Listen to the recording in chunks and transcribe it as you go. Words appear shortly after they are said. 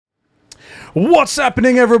What's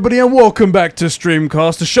happening, everybody, and welcome back to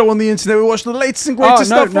Streamcast, the show on the internet. We watch the latest and greatest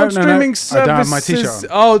stuff on streaming services. I don't have my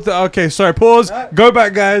t-shirt on. Okay, sorry, pause. Go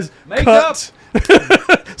back, guys. Cut.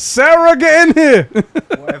 Sarah, get in here.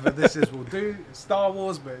 Whatever this is, we'll do. It's Star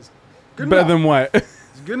Wars, but it's good Better enough. than white.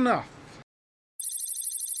 It's good enough.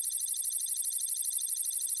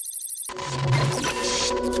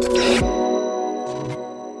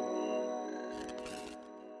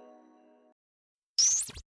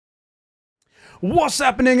 What's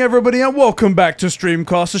happening, everybody, and welcome back to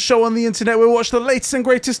Streamcast, a show on the internet where we watch the latest and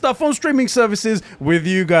greatest stuff on streaming services with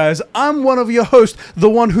you guys. I'm one of your hosts, the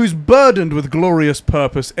one who's burdened with glorious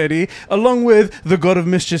purpose, Eddie, along with the god of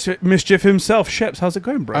mischief himself, Sheps. How's it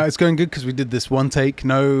going, bro? It's going good because we did this one take.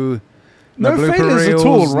 No blooper failures reels, at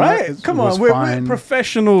all, right? no, Come on, we're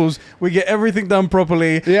professionals. We get everything done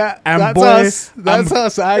properly. Yeah, and that's boy, us. That's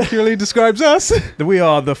us. Accurately describes us. We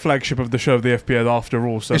are the flagship of the show of the FPL after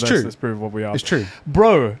all, so It's true. let's prove what we are. It's true.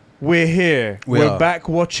 Bro, we're here. We We're are. back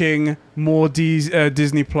watching more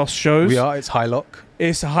Disney Plus shows. We are. It's Highlock.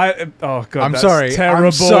 It's high. Oh god, I'm that's sorry.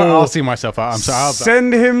 terrible. I'll see myself out. I'm sorry.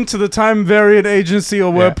 Send him to the Time Variant Agency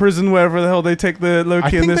or Yeah. prison, wherever the hell they take the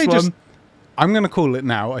Loki in this one. I'm going to call it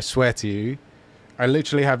now. I swear to you. I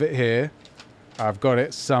literally have it here. I've got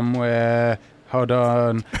it somewhere. Hold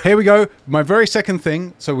on. Here we go. My very second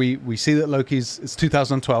thing. So we see that Loki's, it's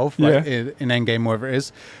 2012, right? In Endgame, wherever it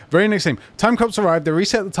is. Very next thing. Time Cops arrived. They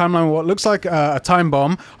reset the timeline with what looks like a time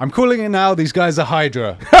bomb. I'm calling it now. These guys are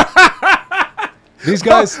Hydra. These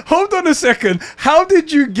guys. Hold on a second. How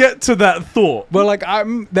did you get to that thought? Well,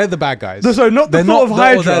 they're the bad guys. So not the thought of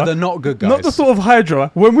Hydra. They're not good guys. Not the thought of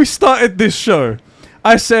Hydra. When we started this show,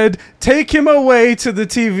 I said, take him away to the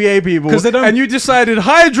TVA people. And you decided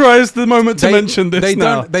Hydra is the moment to mention this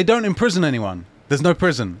now. They don't imprison anyone. There's no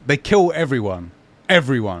prison. They kill everyone.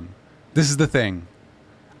 Everyone. This is the thing.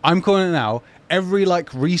 I'm calling it now. Every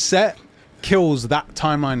reset kills that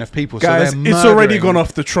timeline of people. Guys, so it's already gone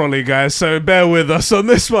off the trolley, guys, so bear with us on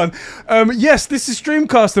this one. Yes, this is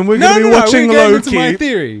Streamcast, and we're going to be watching Loki. Into my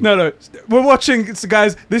theory. No, we're watching,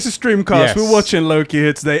 guys, this is Streamcast. Yes. We're watching Loki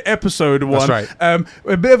here today, episode 1. That's right.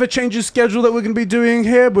 A bit of a change of schedule that we're going to be doing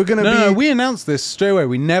here. We're going to No, we announced this straight away.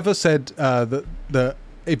 We never said that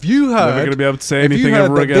if you heard... Never going to be able to say if anything you heard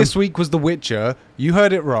ever that again. this week was The Witcher, you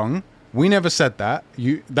heard it wrong. We never said that.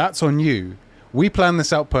 That's on you. We planned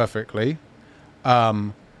this out perfectly.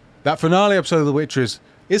 That finale episode of The Witcher is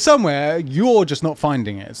somewhere. You're just not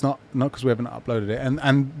finding it. It's not because we haven't uploaded it.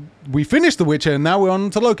 And we finished The Witcher, and now we're on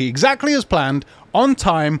to Loki, exactly as planned, on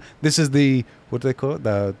time. This is the, what do they call it?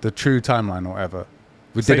 The true timeline or whatever.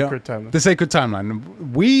 Sacred timeline. The sacred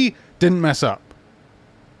timeline. We didn't mess up.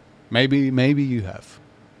 Maybe you have.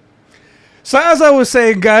 So as I was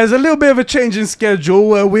saying, guys, a little bit of a change in schedule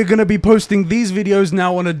where we're going to be posting these videos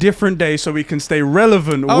now on a different day so we can stay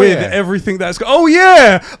relevant with everything that's... Oh,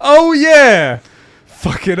 yeah!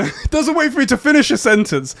 Fucking doesn't wait for me to finish a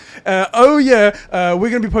sentence. We're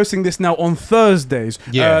going to be posting this now on Thursdays.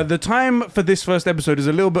 Yeah. The time for this first episode is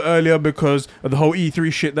a little bit earlier because of the whole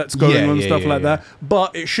E3 shit that's going on and stuff like that.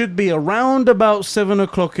 But it should be around about 7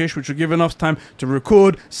 o'clock-ish, which will give enough time to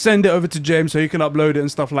record, send it over to James so he can upload it and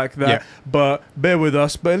stuff like that. Yeah. But bear with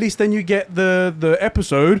us. But at least then you get the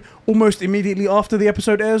episode almost immediately after the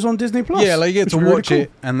episode airs on Disney+. Yeah, you get to watch really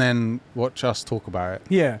it and then watch us talk about it.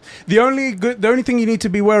 Yeah. The only thing you need to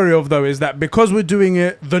be wary of, though, is that because we're doing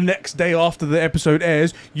it the next day after the episode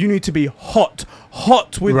airs, you need to be hot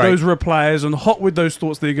with those replies and hot with those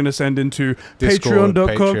thoughts that you're going to send into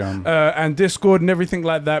patreon.com and Discord and everything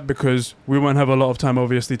like that, because we won't have a lot of time,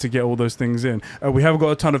 obviously, to get all those things in. We have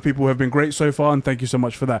got a ton of people who have been great so far, and thank you so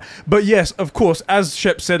much for that. But yes, of course, as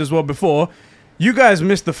Shep said as well before, you guys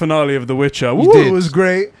missed the finale of The Witcher. Woo, it was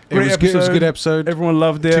great. It was good. It was a good episode. Everyone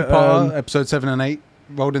loved it. Two-part, episode 7 and 8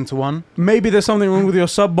 rolled into one. Maybe there's something wrong with your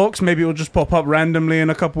sub box. Maybe it'll just pop up randomly in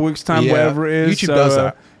a couple weeks' time, whatever it is. YouTube does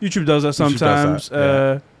that. YouTube does that sometimes.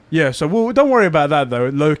 Yeah. So don't worry about that, though.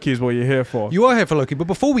 Loki is what you're here for. You are here for Loki. But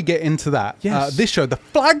before we get into that, this show, the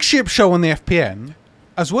flagship show on the FPN,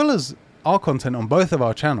 as well as our content on both of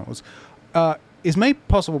our channels, is made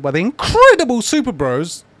possible by the incredible Super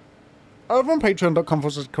Bros over on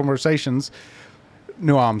patreon.com/conversations.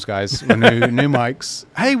 New arms, guys. New mics.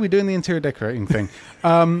 Hey, we're doing the interior decorating thing.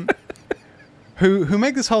 Who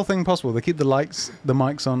make this whole thing possible. They keep the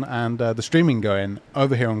mics on, and the streaming going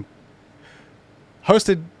over here on...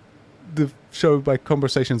 Hosted the show by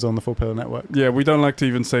Conversations on the Four Pillar Network. Yeah, we don't like to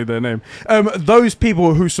even say their name. Those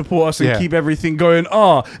people who support us and keep everything going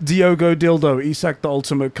are Diogo Dildo, Isak the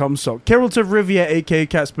Ultimate Cumsock, Keralt of Rivia, aka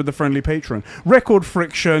Catsper the Friendly Patron, Record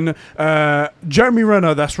Friction, Jeremy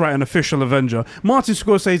Renner, that's right, an official Avenger, Martin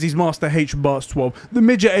Scorsese's Master H. Bart 12, the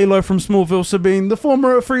Midget Alo from Smallville Sabine, the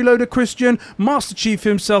former Freeloader Christian, Master Chief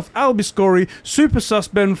himself, Albiscori, Super Sus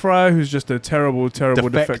Ben Fryer, who's just a terrible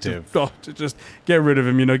defective. Oh, just get rid of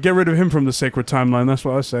him, get rid of him from the sacred timeline, that's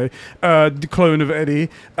what I say. The clone of Eddie.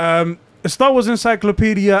 Star Wars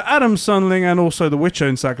Encyclopedia, Adam Sunling, and also the Witcher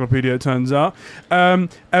Encyclopedia, it turns out.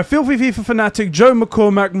 Filthy FIFA Fanatic, Joe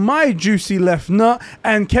McCormack, My Juicy Left Nut,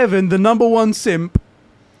 and Kevin, the number one simp.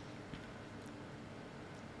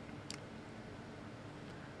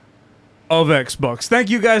 Of Xbox. Thank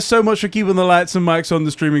you guys so much for keeping the lights and mics on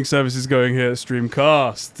the streaming services going here at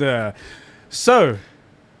Streamcast. So,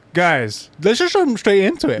 guys, let's just jump straight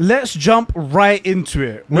into it. Let's jump right into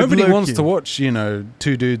it. Nobody wants to watch,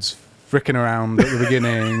 two dudes fricking around at the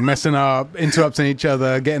beginning, messing up, interrupting each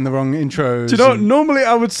other, getting the wrong intros. Do you know, normally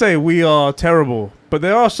I would say we are terrible, but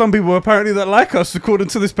there are some people apparently that like us according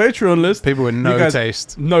to this Patreon list. People with no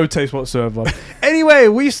taste. No taste whatsoever. Anyway,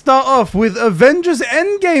 we start off with Avengers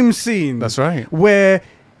Endgame scene. That's right. Where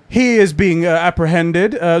he is being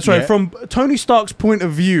apprehended, from Tony Stark's point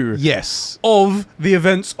of view. Yes. Of the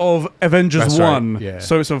events of Avengers 1. Right. Yeah.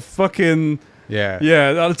 So it's a fucking... Yeah.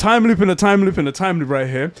 Yeah, a time loop and a time loop and a time loop right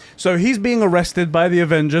here. So he's being arrested by the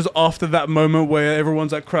Avengers after that moment where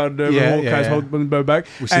everyone's like crowded over Hawkeye's holding bow back.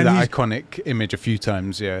 We see that iconic image a few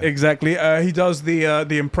times, yeah. Exactly. He does the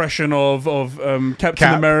impression of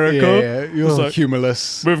Captain America. Yeah, you're like,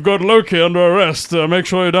 humorless. We've got Loki under arrest. Make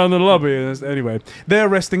sure you're down in the lobby. Anyway, they're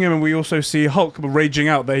arresting him, and we also see Hulk raging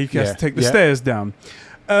out there. He has to take the stairs down.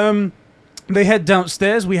 They head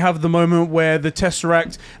downstairs. We have the moment where the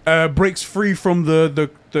Tesseract breaks free from the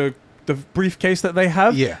briefcase that they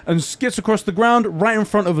have and skids across the ground right in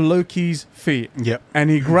front of Loki's feet. Yep. And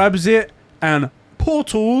he grabs it and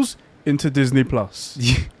portals into Disney Plus.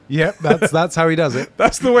 Yep, that's how he does it.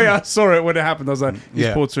 That's the way I saw it when it happened. I was like, he's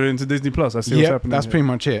portal into Disney Plus. I see what's happening. That's pretty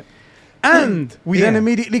much it. And we then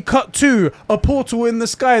immediately cut to a portal in the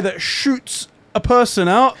sky that shoots a person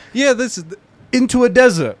out. Yeah, this is into a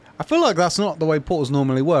desert. I feel like that's not the way portals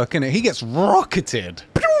normally work, innit? He gets rocketed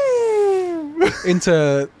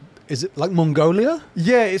into, is it like Mongolia?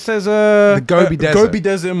 Yeah, it says the Gobi Desert. Gobi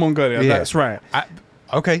Desert in Mongolia, that's right.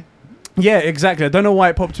 Okay. Yeah, exactly. I don't know why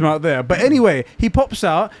it popped him out there. But anyway, he pops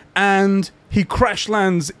out and he crash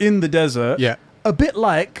lands in the desert. Yeah. A bit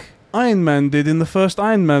like Iron Man did in the first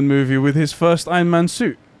Iron Man movie with his first Iron Man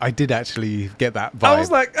suit. I did actually get that vibe. I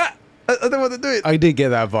was like, I don't want to do it. I did get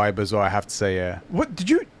that vibe as well, I have to say, yeah. What did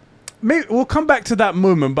you... Maybe we'll come back to that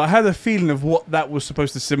moment, but I had a feeling of what that was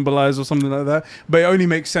supposed to symbolize or something like that. But it only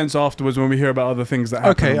makes sense afterwards when we hear about other things that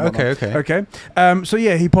happen. Okay. So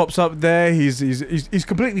yeah, he pops up there. He's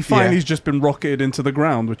completely fine. Yeah. He's just been rocketed into the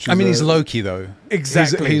ground, which is, he's Loki though.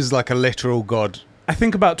 Exactly. He's like a literal god. I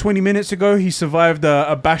think about 20 minutes ago he survived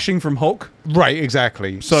a bashing from Hulk. Right,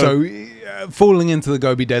 exactly. So falling into the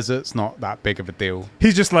Gobi Desert's not that big of a deal.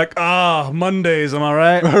 He's just like, Mondays, am I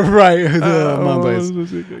right? Right, Mondays.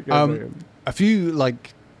 A few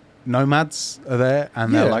like nomads are there,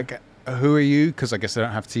 and they're like, "Who are you?" Because I guess they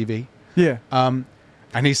don't have TV. Yeah.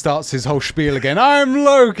 And he starts his whole spiel again. I'm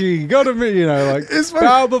Loki. Gotta be,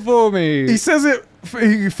 bow before me. He says it.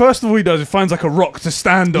 First of all, he finds like a rock to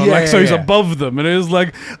stand on, he's above them, and it is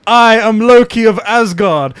like, I am Loki of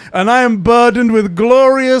Asgard, and I am burdened with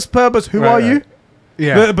glorious purpose. Who are you?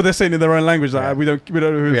 Yeah, but they're saying in their own language, like we don't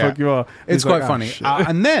know who the fuck you are. It's quite funny.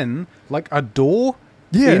 And then like a door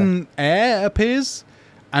in air appears,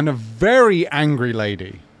 and a very angry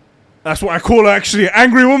lady. That's what I call her, actually,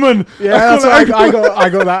 angry woman. Yeah, I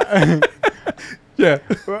got that. Yeah,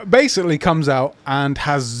 basically comes out and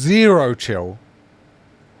has zero chill.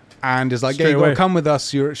 And is like, you gotta come with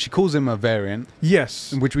us. She calls him a variant.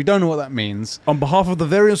 Yes. Which we don't know what that means. On behalf of the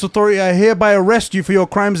Variants Authority, I hereby arrest you for your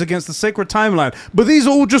crimes against the sacred timeline. But these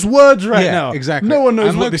are all just words now. Yeah, exactly. No one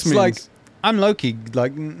knows what this means. Like, I'm Loki.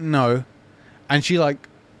 Like, no. And she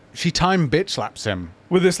time bitch slaps him.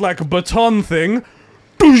 With this, like, baton thing.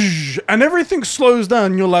 And everything slows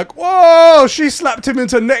down. You're like, whoa, she slapped him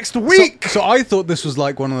into next week. So I thought this was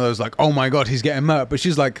like one of those, like, oh my God, he's getting murked. But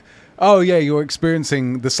she's like, oh yeah, you're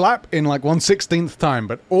experiencing the slap in like 1/16th time,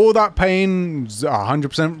 but all that pain's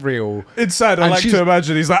 100% real. Inside, I like to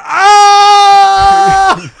imagine he's like,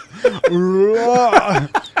 ah!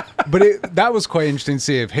 But that was quite interesting to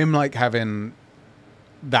see of him like having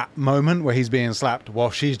that moment where he's being slapped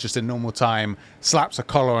while she's just in normal time, slaps a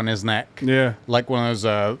collar on his neck. Yeah. Like one of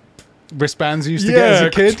those wristbands you used to get as a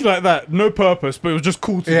kid. like that. No purpose, but it was just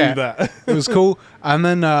cool to do that. It was cool. And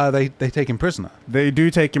then they take him prisoner. They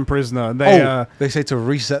do take him prisoner. They say to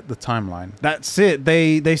reset the timeline. That's it.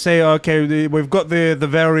 They say, okay, we've got the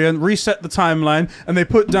variant, reset the timeline, and they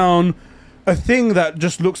put down a thing that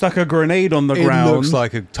just looks like a grenade on the ground. It looks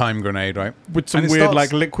like a time grenade, right? With some weird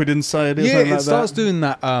like liquid inside it. Yeah, it like starts that. doing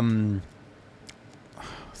that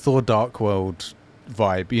Thor Dark World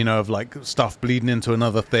vibe, you know, of like stuff bleeding into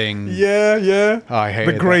another thing. Yeah. I hate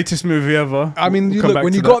the greatest movie ever. I mean, We'll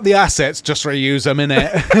when you got the assets, just reuse them, innit?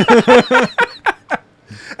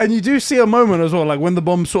 And you do see a moment as well, like when the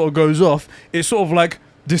bomb sort of goes off, it sort of like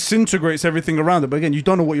disintegrates everything around it. But again, you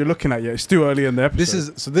don't know what you're looking at yet. It's too early in the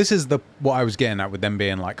episode. This is what I was getting at with them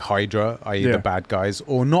being like Hydra, i.e. the bad guys,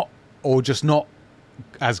 or just not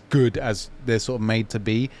as good as they're sort of made to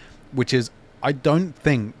be, which is, I don't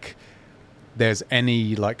think there's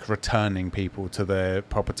any like returning people to the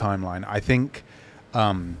proper timeline. I think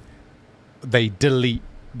they delete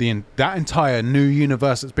that entire new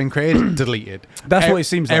universe that's been created. Deleted. That's what it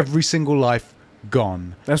seems like. Every single life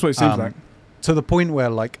gone. That's what it seems like. To the point where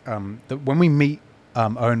like when we meet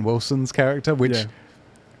Owen Wilson's character, which I'm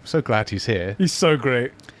so glad he's here. He's so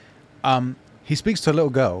great. He speaks to a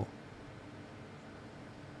little girl.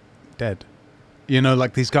 Dead. You know,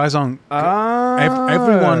 like these guys aren't.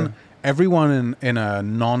 Everyone in a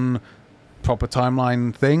non-proper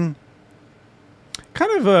timeline thing.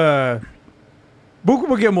 Kind of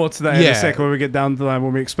We'll get more to that in a second when we get down the line,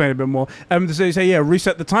 when we explain a bit more. So you say,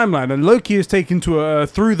 reset the timeline. And Loki is taken to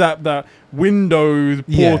through that window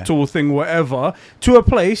portal thing, whatever, to a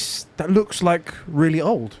place that looks like really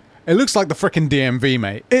old. It looks like the frickin' DMV,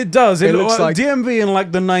 mate. It does. It looks like DMV in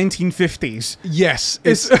like the 1950s. Yes.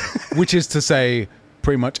 Which is to say,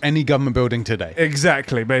 pretty much any government building today.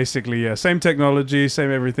 Exactly, basically, yeah. Same technology,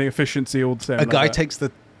 same everything, efficiency, all the same. A guy takes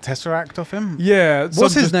the Tesseract off him? Yeah.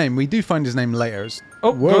 What's his name? We do find his name later.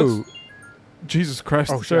 Whoa. God. Jesus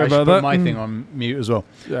Christ. Oh, sorry about put that. my thing on mute as well.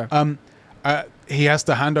 Yeah. He has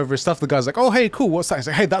to hand over his stuff. The guy's like, oh, hey, cool. What's that? He's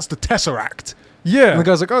like, hey, that's the Tesseract. Yeah. And the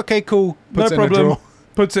guy's like, okay, cool. Puts no it in problem. a drawer.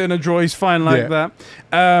 Puts it in a drawer. He's fine like that.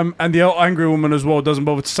 And the angry woman as well doesn't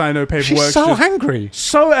bother to sign no paperwork. She's so angry.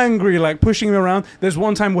 So angry, like pushing him around. There's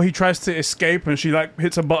one time where he tries to escape and she like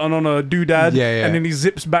hits a button on a doodad. And then he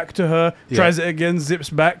zips back to her, tries it again, zips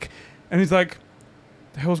back. And he's like,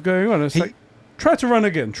 the hell's going on? It's like, try to run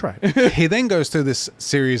again. Try. He then goes through this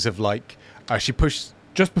series of like, she pushed.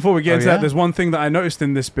 Just before we get into that, there's one thing that I noticed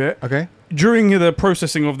in this bit. Okay. During the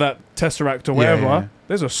processing of that Tesseract or whatever,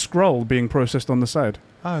 there's a scroll being processed on the side.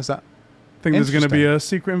 Oh, is that? I think there's going to be a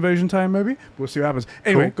secret invasion time, maybe. We'll see what happens.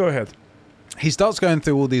 Anyway, Go ahead. He starts going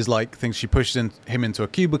through all these like things. She pushes him into a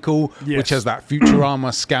cubicle, which has that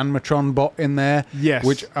Futurama Scanmatron bot in there. Yes.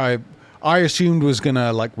 Which I assumed was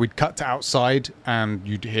gonna like we'd cut to outside and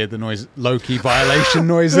you'd hear the noise, Loki violation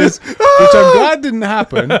noises, which I'm glad didn't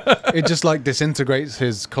happen. It just like disintegrates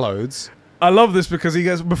his clothes. I love this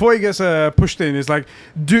because before he gets pushed in, he's like,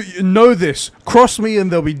 "Do you know this? Cross me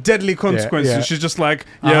and there'll be deadly consequences." Yeah. She's just like,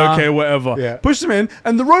 "Yeah, okay, whatever." Yeah. Pushes him in,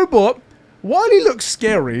 and the robot, while he looks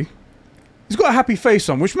scary, he's got a happy face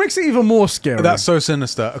on, which makes it even more scary. That's so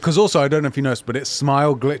sinister. Because also, I don't know if you noticed, but its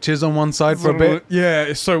smile glitches on one side for a bit. Yeah,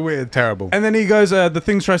 it's so weird. Terrible. And then he goes, the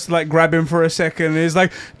thing tries to like grab him for a second, and he's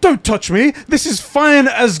like, "Don't touch me. This is fine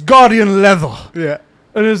Asgardian leather." Yeah.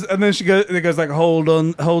 And then it goes like, hold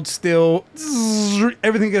on, hold still.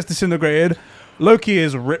 Everything gets disintegrated. Loki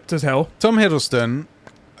is ripped as hell. Tom Hiddleston.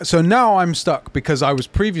 So now I'm stuck because I was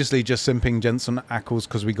previously just simping Jensen Ackles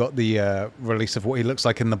because we got the release of what he looks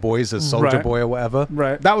like in The Boys as Soldier Boy or whatever.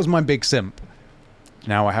 Right. That was my big simp.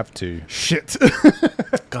 Now I have to. Shit.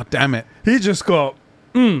 God damn it. He just got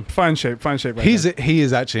fine shape. Right he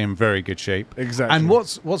is actually in very good shape. Exactly. And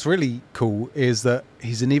what's really cool is that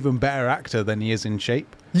he's an even better actor than he is in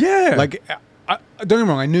shape. Yeah. Like, don't get me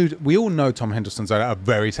wrong. We all know Tom Hiddleston's a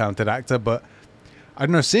very talented actor, but I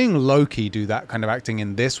don't know, seeing Loki do that kind of acting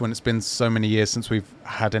in this when it's been so many years since we've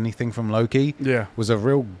had anything from Loki was a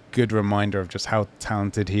real good reminder of just how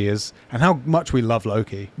talented he is and how much we love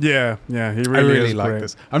Loki. Yeah, he really I really is like great.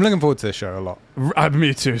 this. I'm looking forward to this show a lot.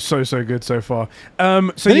 Me too. So good so far.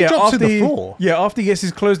 Then he drops through the floor. Yeah, after he gets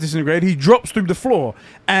his clothes disintegrated, he drops through the floor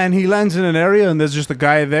and he lands in an area and there's just a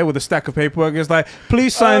guy there with a stack of paperwork. It's like,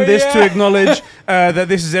 please sign this to acknowledge that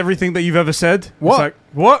this is everything that you've ever said. What? It's like,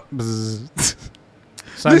 what?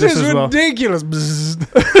 This is ridiculous.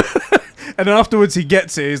 And then afterwards he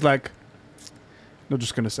gets it. He's like, not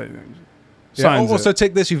just going to say that. Also,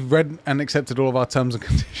 take this. You've read and accepted all of our terms and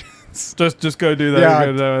conditions. Just go do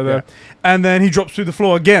that. Yeah. And then he drops through the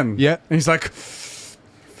floor again. Yeah. And he's like,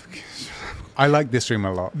 I like this room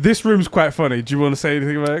a lot. This room's quite funny. Do you want to say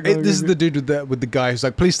anything about it? This is the dude with the guy who's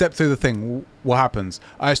like, please step through the thing. What happens?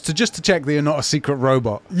 It's just to check that you're not a secret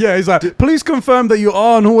robot. Yeah, he's like, please confirm that you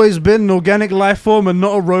are and always been an organic life form and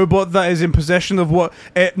not a robot that is in possession of what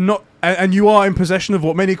it not. And you are in possession of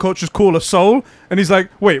what many cultures call a soul. And he's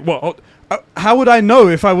like, wait, what? How would I know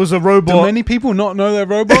if I was a robot? Do many people not know they're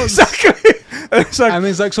robots? Exactly. And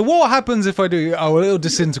he's like, so what happens if I do? Oh, well, it'll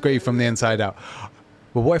disintegrate you from the inside out.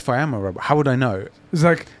 But what if I am a robot? How would I know? It's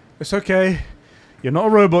like, it's okay. You're not a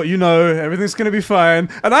robot, you know. Everything's going to be fine.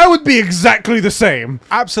 And I would be exactly the same.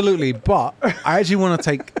 Absolutely. But I actually want to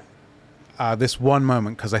take this one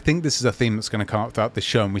moment, because I think this is a theme that's going to come up throughout this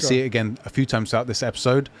show. And we see it again a few times throughout this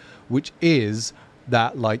episode, which is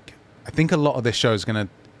that, like, I think a lot of this show is going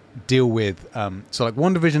to deal with so like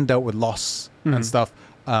WandaVision dealt with loss and stuff.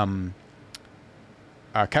 Captain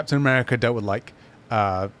America dealt with like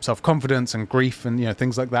self-confidence and grief and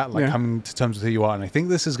things like that, like coming to terms with who you are. And I think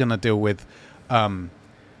this is going to deal with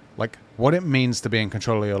like what it means to be in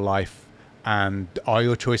control of your life and are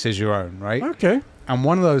your choices your own, right? Okay. And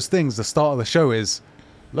one of those things, the start of the show, is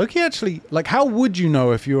Loki actually, like, how would you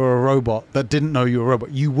know if you were a robot that didn't know you were a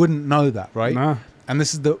robot? You wouldn't know that, right? Nah. And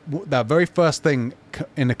this is that very first thing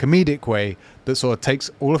in a comedic way that sort of takes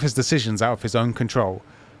all of his decisions out of his own control.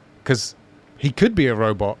 Because he could be a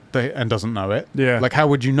robot and doesn't know it. Yeah. Like, how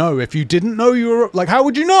would you know if you didn't know you were... Like, how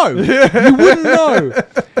would you know? You wouldn't know.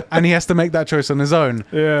 And he has to make that choice on his own.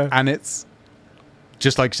 Yeah. And it's...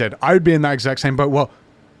 Just like you said, I would be in that exact same boat. Well,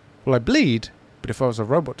 I bleed, but if I was a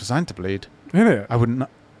robot designed to bleed... Innit? I wouldn't know.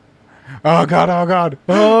 Oh, God, oh, God.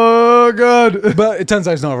 Oh, God. But it turns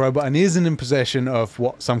out he's not a robot, and he isn't in possession of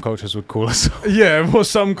what some cultures would call a soul. Yeah, what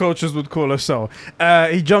some cultures would call a soul.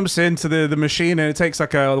 He jumps into the machine, and it takes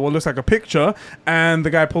like what looks like a picture, and the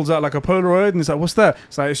guy pulls out like a Polaroid, and he's like, what's that?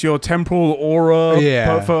 It's like, it's your temporal aura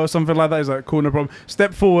or something like that. He's like, cool, no problem.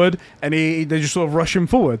 Step forward, and they just sort of rush him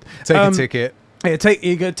forward. Take a ticket. Yeah, take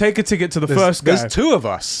a ticket to the first guy. There's two of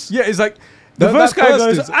us. Yeah, he's like... The first guy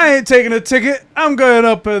goes, I ain't taking a ticket. I'm going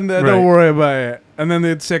up and don't worry about it. And then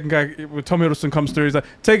the second guy, Tom Hiddleston, comes through. He's like,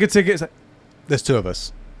 take a ticket. It's like, there's two of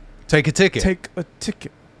us. Take a ticket. Take a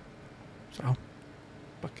ticket. So I'll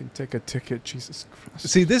fucking take a ticket. Jesus Christ.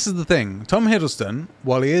 See, this is the thing. Tom Hiddleston,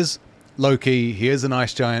 while he is Loki, he is an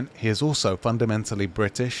ice giant, he is also fundamentally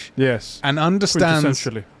British. Yes. And understands...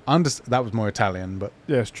 Quintessentially. That was more Italian, but...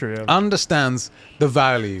 Yeah, it's true, yeah. Understands the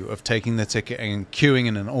value of taking the ticket and queuing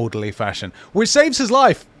in an orderly fashion, which saves his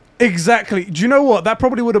life. Exactly. Do you know what? That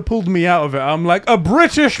probably would have pulled me out of it. I'm like, a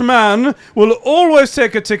British man will always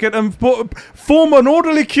take a ticket and form an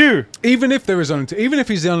orderly queue. Even if there is only even if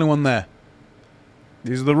he's the only one there.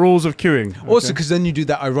 These are the rules of queuing. Also, because then you do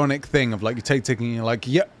that ironic thing of like, you take ticket and you're like,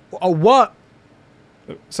 yeah, oh, what?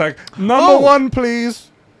 It's like, number one, please.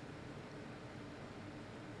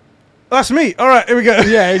 That's me. All right, here we go.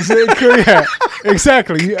 Yeah,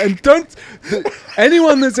 exactly. And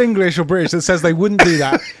anyone that's English or British that says they wouldn't do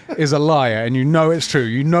that is a liar, and you know it's true.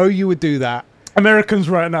 You know you would do that. Americans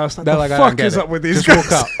right now, it's like, they're the like, fuck is up with these guys?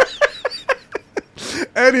 guys? Walk up.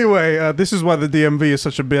 Anyway, this is why the DMV is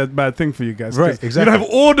such a bad thing for you guys. Right, exactly. You don't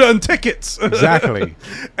have order and tickets. Exactly.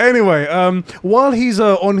 Anyway, while he's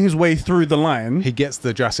on his way through the line, he gets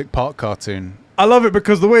the Jurassic Park cartoon. I love it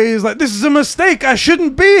because the way he's like, this is a mistake. I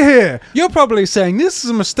shouldn't be here. You're probably saying, this is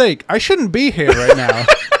a mistake. I shouldn't be here right now.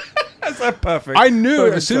 That's perfect. I knew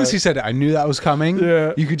as soon as he said it, I knew that was coming.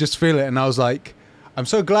 Yeah. You could just feel it. And I was like, I'm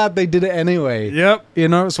so glad they did it anyway. Yep. You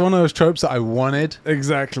know, it's one of those tropes that I wanted.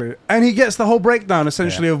 Exactly. And he gets the whole breakdown,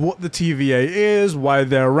 essentially, of what the TVA is, why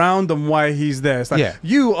they're around, and why he's there. It's like,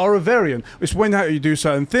 you are a variant. It's when you do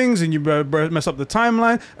certain things and you mess up the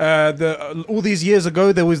timeline. All these years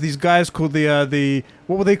ago, there was these guys called the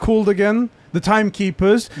what were they called again? The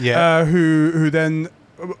Timekeepers. Yeah. Who then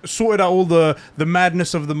sorted out all the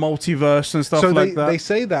madness of the multiverse and stuff like that.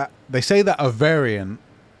 They say that a variant.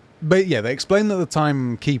 But yeah, they explain that the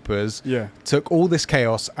Timekeepers took all this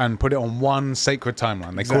chaos and put it on one sacred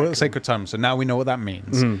timeline. They call it a sacred timeline, so now we know what that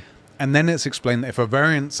means. Mm. And then it's explained that if a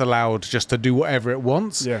variant's allowed just to do whatever it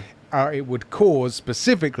wants, it would cause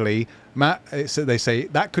specifically, they say,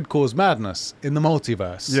 that could cause madness in the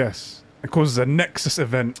multiverse. Yes. It causes a Nexus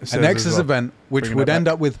event. A Nexus event, which would end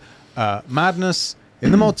up with madness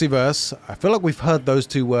in the multiverse. I feel like we've heard those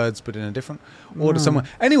two words, but in a different order somewhere.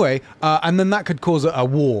 Anyway, and then that could cause a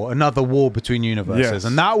war, another war between universes,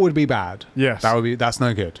 and that would be bad. Yes, that's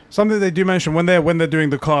no good. Something they do mention when they're doing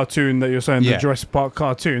the cartoon that you're saying, the Jurassic Park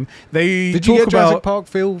cartoon. Did you get Jurassic Park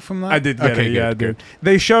feel from that? I did. Get it, I did.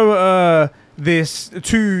 They show this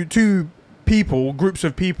two people, groups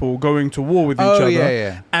of people going to war with each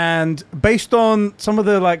other, and based on some of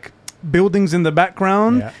the buildings in the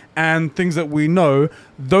background and things that we know,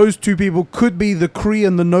 those two people could be the Kree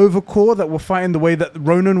and the Nova Corps that were fighting the way that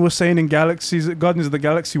Ronan was saying in Guardians of the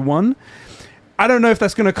Galaxy 1. I don't know if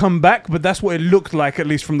that's going to come back, but that's what it looked like, at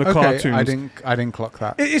least from the cartoons. I didn't clock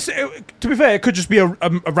that. To be fair, it could just be a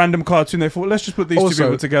random cartoon. They thought, let's just put these two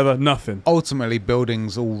people together. Nothing. Ultimately,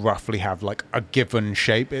 buildings all roughly have like a given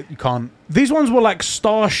shape. You can't. These ones were like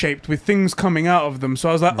star-shaped with things coming out of them. So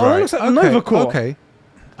I was like, oh, it looks like the Nova Corps. Okay.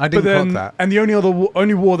 I didn't clock that. And the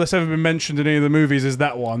only war that's ever been mentioned in any of the movies is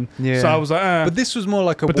that one. Yeah. So I was like, But this was more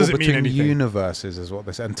like a war between universes, is what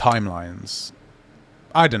they said, and timelines.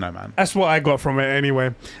 I don't know, man. That's what I got from it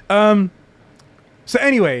anyway. So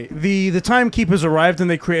anyway, the Timekeepers arrived and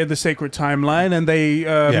they created the Sacred Timeline, and they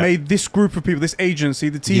made this group of people, this agency,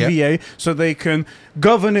 the TVA, so they can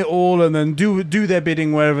govern it all and then do their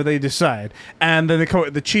bidding wherever they decide. And then they come up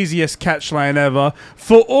with the cheesiest catchline ever: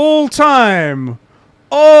 for all time,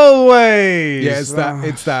 always. Yeah,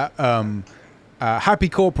 it's that. Happy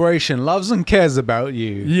Corporation loves and cares about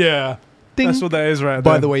you. Yeah. Ding. That's what that is right there.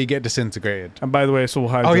 By the way, you get disintegrated. And by the way, it's all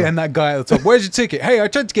Hydra. Oh, yeah, and that guy at the top. Where's your ticket? Hey, I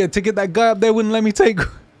tried to get a ticket. That guy up there wouldn't let me take one.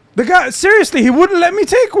 The guy, seriously, he wouldn't let me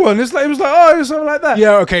take one. It was like, oh, something like that.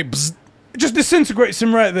 Yeah, okay. Bzz. It just disintegrates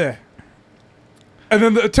him right there. And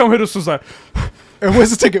then Tom Hiddleston's like,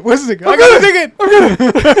 where's the ticket? Where's the ticket? I got the ticket!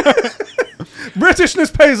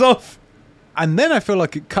 Britishness pays off. And then I feel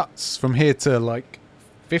like it cuts from here to like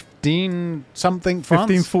 15 something France.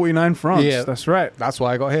 1549 France. Yeah, that's right. That's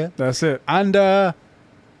why I got here. That's it. And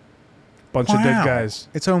bunch of dead guys.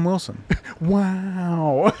 It's Owen Wilson.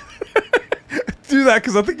 Wow. Do that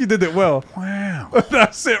because I think you did it well. Wow.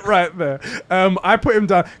 That's it right there. I put him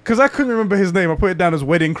down because I couldn't remember his name. I put it down as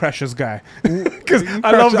Wedding Crashers guy because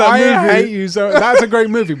I love that movie. I hate you so. That's a great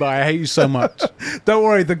movie, but I hate you so much. Don't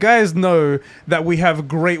worry, the guys know that we have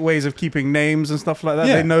great ways of keeping names and stuff like that.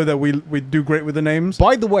 Yeah. They know that we do great with the names.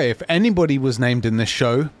 By the way, if anybody was named in this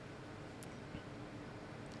show,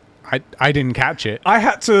 I didn't catch it. I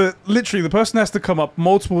had to, literally, the person has to come up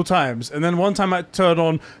multiple times. And then one time I turned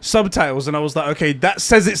on subtitles and I was like, okay, that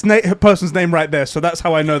says its person's name right there. So that's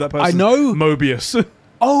how I know that person. I know. Mobius.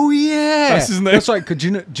 Oh, yeah. That's his name. That's right. Do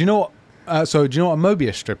you know what a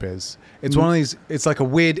Mobius strip is? It's one of these, it's like a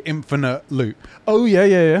weird infinite loop. Oh,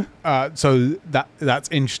 yeah. So that's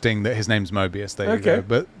interesting that his name's Mobius. There you go.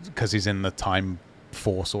 But because he's in the time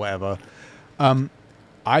force or whatever.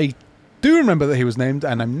 I do remember that he was named,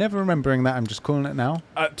 and I'm never remembering that. I'm just calling it now.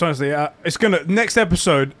 Honestly, it's next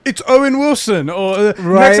episode, it's Owen Wilson, or next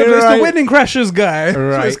episode, it's the Wedding Crashers guy. Right.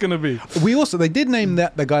 That's what it's gonna be. They did name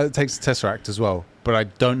that the guy that takes the Tesseract as well, but I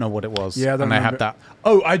don't know what it was. Yeah, I have that.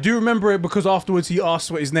 Oh, I do remember it because afterwards he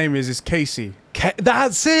asked what his name is Casey.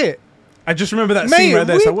 That's it. I just remember that scene right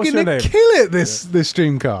there. So what's your name? We're gonna kill it this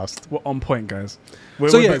Streamcast. We're on point, guys.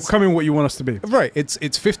 We're becoming what you want us to be. Right. It's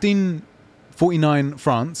 1549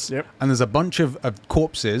 France. Yep. And there's a bunch of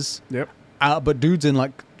corpses. Yep. But dudes in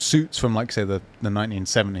like suits from like say the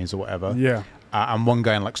 1970s or whatever. Yeah. And one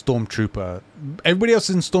guy in like Stormtrooper. Everybody else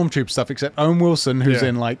is in Stormtrooper stuff except Owen Wilson, who's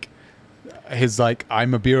in like his like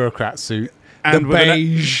I'm a bureaucrat suit. And the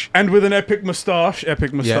beige. With an epic moustache.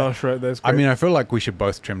 Epic moustache right there. I mean, I feel like we should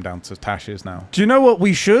both trim down to Tashes now. Do you know what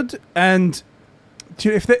we should? And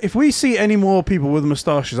if we see any more people with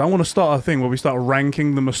moustaches, I want to start a thing where we start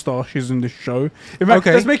ranking the moustaches in this show. In fact,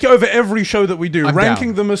 let's make it over every show that we do. I'm ranking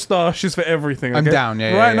down. The moustaches for everything. Okay? I'm down,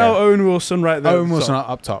 Right now, Owen Wilson right there. Owen Wilson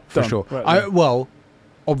up top, for sure. Right well,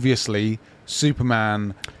 obviously,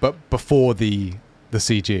 Superman, but before the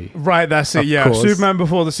CG. Right, that's it, yeah. Course. Superman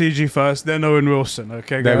before the CG first, then Owen Wilson.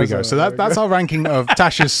 Okay, there we go. So that's our ranking of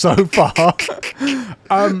Tashes so far.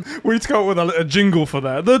 We need to come up with a jingle for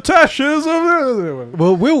that. The Tashes of...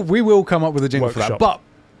 Well, we will come up with a jingle for that. But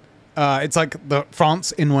it's like the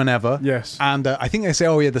France in whenever. Yes. And I think they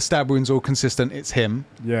say, the stab wound's all consistent. It's him.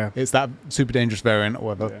 Yeah. It's that super dangerous variant or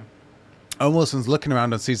whatever. Yeah. Owen Wilson's looking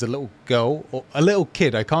around and sees a little girl or a little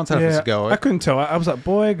kid. I can't tell if it's a girl. I couldn't tell. I was like,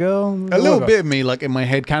 boy, girl. A little bit of me, like in my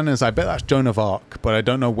head canon, is I bet that's Joan of Arc, but I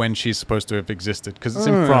don't know when she's supposed to have existed because it's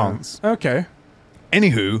in France. Okay.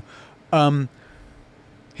 Anywho,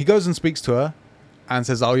 he goes and speaks to her and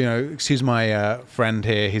says, excuse my friend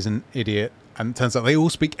here. He's an idiot. And it turns out they all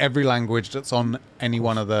speak every language that's on any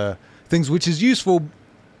one of the things, which is useful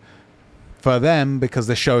for them because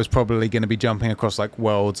the show is probably going to be jumping across like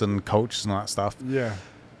worlds and cultures and all that stuff. Yeah.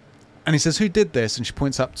 And he says, "Who did this?" And she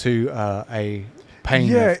points up to a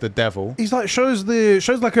pain of the devil. He's like gives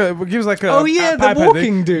like a the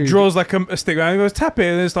walking dude draws like a stick and he goes tap it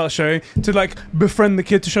and then starts showing to like befriend the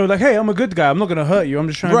kid to show like, hey, I'm a good guy. I'm not going to hurt you. I'm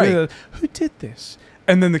just trying to do that. Who did this?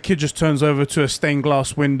 And then the kid just turns over to a stained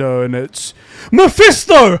glass window, and it's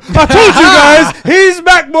Mephisto. I told you guys, he's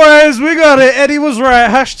back, boys. We got it. Eddie was right.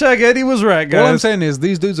 Hashtag Eddie was right, guys. All I'm saying is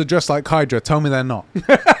these dudes are dressed like Hydra. Tell me they're not.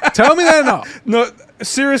 Tell me they're not. No,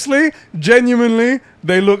 seriously, genuinely,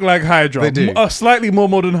 they look like Hydra. They do. A slightly more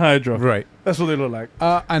modern Hydra. Right. That's what they look like.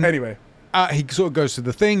 And Anyway. he sort of goes to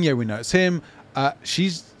the thing. Yeah, we know it's him. I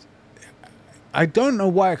don't know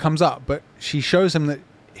why it comes up, but she shows him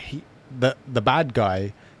that the bad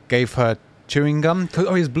guy gave her chewing gum.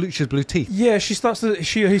 Oh, he has blue teeth. Yeah, he starts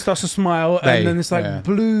to smile, and then it's like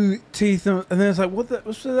blue teeth, and then it's like what's that?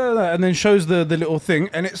 And then shows the little thing,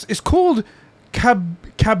 and it's called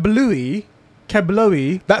Kablooey.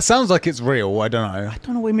 That sounds like it's real. I don't know. I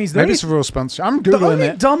don't know what it means. Maybe it's a real sponsor. I'm googling The only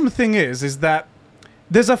it. dumb thing is that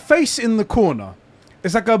there's a face in the corner.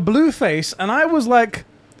 It's like a blue face, and I was like,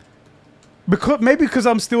 because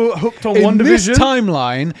I'm still hooked on In WandaVision. this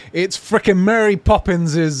timeline, it's frickin' Mary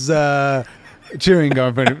Poppins' chewing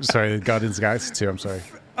gum. Sorry, Guardians of the Galaxy 2. I'm sorry.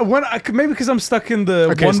 Maybe because I'm stuck in the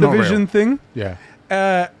Okay, it's not real. WandaVision thing. Yeah.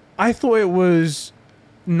 I thought it was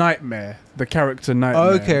Nightmare, the character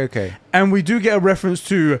Nightmare. Okay. And we do get a reference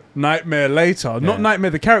to Nightmare later. Not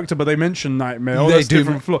Nightmare the character, but they mention Nightmare. Oh, They that's do.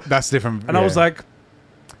 different. That's different. And I was like,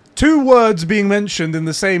 2 words being mentioned in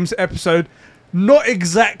the same episode, not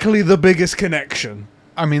exactly the biggest connection.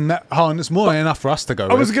 I mean, it's more than enough for us to go.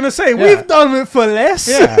 I was going to say, we've done it for less.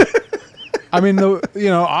 Yeah. I mean,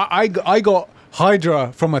 I got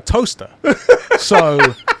Hydra from a toaster. So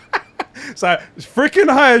So freaking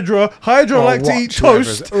Hydra like to eat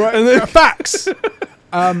toast. Right. And then Facts.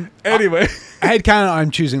 Anyway. Headcanon,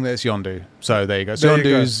 I'm choosing that it's Yondu. So there you go. So There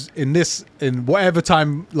you Yondu's in whatever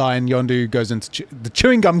timeline Yondu goes into the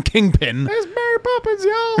chewing gum kingpin. There's Mary Poppins,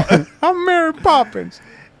 y'all. I'm Mary Poppins.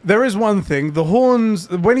 There is one thing. The horns,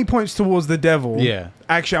 when he points towards the devil. Yeah.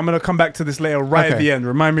 Actually, I'm going to come back to this later, right at the end.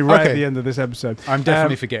 Remind me at the end of this episode. I'm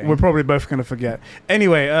definitely forgetting. We're probably both going to forget.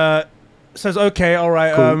 Anyway, says, okay, all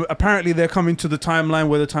right. Cool. Apparently, they're coming to the timeline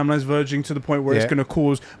where the timeline's verging to the point where it's going to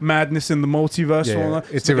cause madness in the multiverse. Yeah, And all that.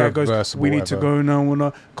 it's so the guy goes, irreversible, we need to go now. We're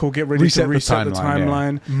not cool. Get ready to reset the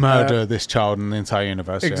timeline. Yeah. Murder this child in the entire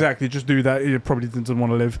universe. Exactly. Just do that. He probably doesn't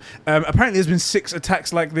want to live. Apparently, there's been 6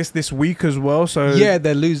 attacks like this week as well. So yeah,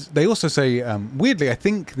 they also say weirdly, I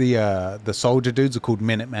think the soldier dudes are called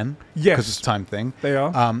Minutemen. Yes, because it's a time thing. They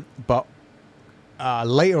are. But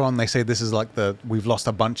later on, they say this is like we've lost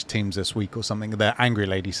a bunch of teams this week or something. The angry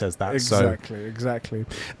lady says that. Exactly.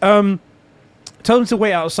 Tell them to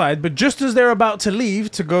wait outside, but just as they're about to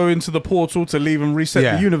leave to go into the portal to leave and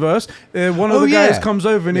reset the universe, one of the guys comes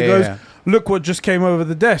over and he goes, "Look what just came over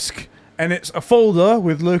the desk." And it's a folder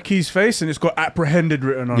with Loki's face and it's got apprehended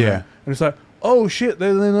written on it. And it's like, oh shit,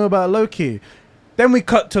 they know about Loki. Then we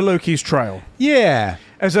cut to Loki's trial. Yeah.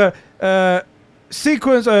 As a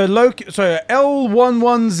sequence, Loki, so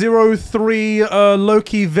L1103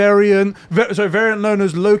 Loki variant known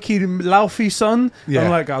as Loki Laufey's son. Yeah.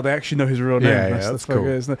 I'm like, oh, they actually know his real name. Yeah, that's cool.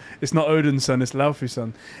 It's not Odin's son, it's Laufey's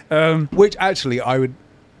son. Which actually I would,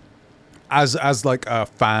 as like a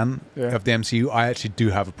fan of the MCU, I actually do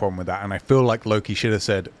have a problem with that, and I feel like Loki should have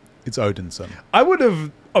said it's Odin's son. I would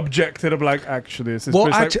have objected. I'm like, actually, it's this. Well,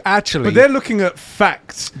 actually, but they're looking at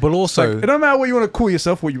facts. But also, it don't matter what you want to call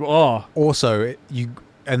yourself, what you are. Also,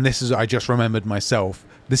 and this is, I just remembered myself.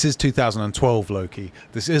 This is 2012 Loki.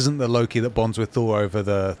 This isn't the Loki that bonds with Thor over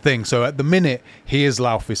the thing. So at the minute, he is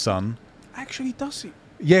Laufey's son. Actually, does he?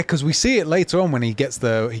 Yeah, because we see it later on when he gets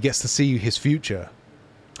to see his future.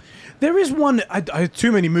 There is one. I had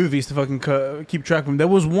too many movies to fucking keep track of them. There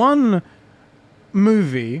was one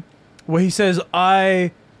movie where he says, No,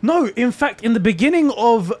 in fact, in the beginning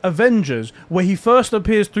of Avengers, where he first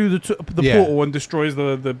appears through the portal and destroys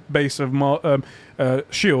the base of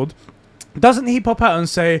S.H.I.E.L.D., doesn't he pop out and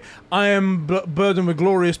say, I am burdened with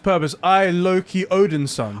glorious purpose, I, Loki, Odin's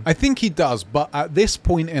son? I think he does, but at this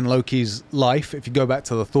point in Loki's life, if you go back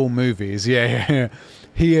to the Thor movies, he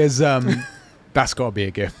is... that's got to be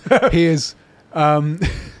a gift. He is...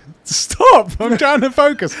 Stop! I'm trying to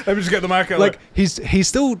focus. Let me just get the mic out. Like, he's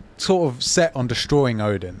still sort of set on destroying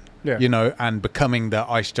Odin, and becoming the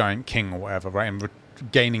Ice Giant King or whatever, right? And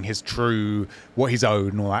gaining his true, what he's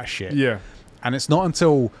owed and all that shit. Yeah. And it's not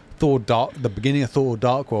until the beginning of Thor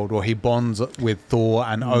Dark World where he bonds with Thor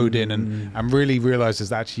and Odin and really realizes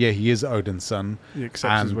that actually, he is Odin's son. He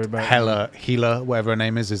accepts his way back. Hela, whatever her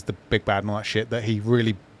name is the big bad and all that shit, that he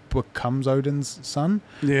really becomes Odin's son.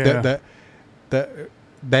 Yeah. That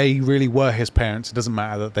they really were his parents. It doesn't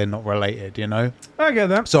matter that they're not related, you know? I get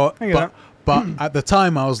that. So, but at the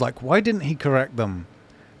time I was like, why didn't he correct them?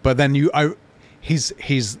 But then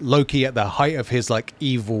he's Loki at the height of his like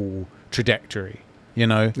evil trajectory. you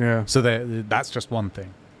know? Yeah. So that's just one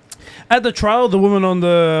thing. At the trial, the woman on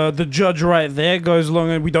the judge right there goes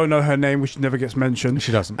along, and we don't know her name, which never gets mentioned.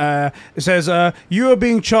 She doesn't. It says, you are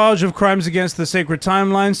being charged of crimes against the sacred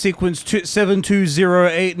timeline, sequence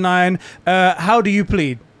 72089. How do you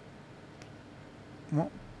plead?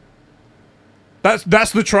 What?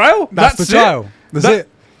 That's the trial? That's the trial. That's it.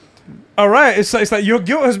 All right, it's like your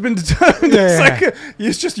guilt has been determined. Yeah,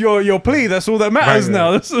 It's just your plea. That's all that matters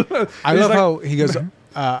Right. now. I love how he goes,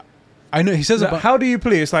 I know, he says about... how do you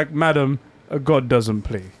plea? It's like, madam, God doesn't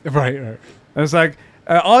plea. Right. And it's like,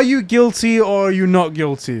 are you guilty or are you not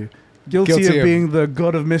guilty? Guilty of being the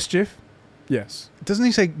god of mischief? Yes. Doesn't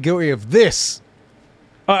he say guilty of this?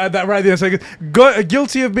 That right there. It's like,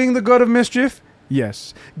 guilty of being the god of mischief?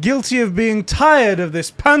 Yes. Guilty of being tired of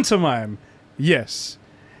this pantomime? Yes.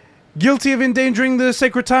 Guilty of endangering the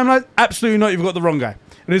sacred timeline? Absolutely not. You've got the wrong guy.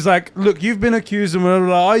 And he's like, look, you've been accused of,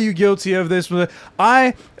 are you guilty of this?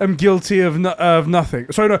 I am guilty of nothing.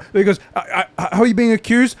 Sorry, no. He goes, how are you being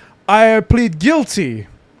accused? I plead guilty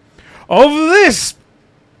of this.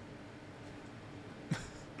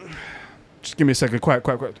 Just give me a second. Quiet.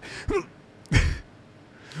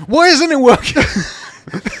 Why isn't it working?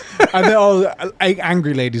 And then all 8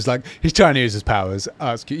 angry ladies like, he's trying to use his powers.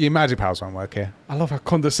 Your magic powers won't work here. I love how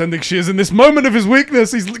condescending she is in this moment of his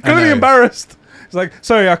weakness. He's going to be embarrassed. It's like,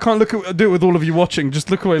 sorry, I can't do it with all of you watching.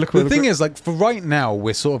 Just look away. The thing is, like, for right now,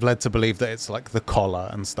 we're sort of led to believe that it's like the collar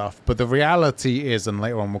and stuff. But the reality is, and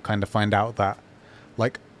later on we'll kind of find out that,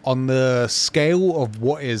 like, on the scale of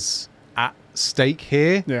what is at stake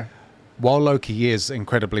here, yeah. While Loki is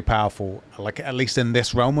incredibly powerful, like at least in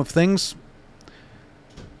this realm of things,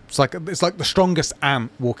 it's like the strongest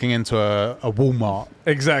ant walking into a Walmart.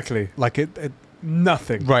 Exactly. Like it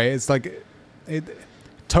nothing. Right. It's like it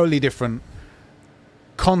totally different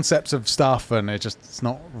concepts of stuff, and it's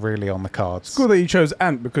not really on the cards. It's cool that you chose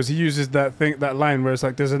ant because he uses that line where it's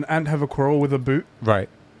like, does an ant have a quarrel with a boot? Right.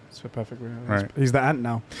 It's perfect. Right. He's the ant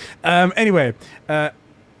now. Anyway,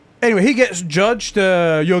 he gets judged.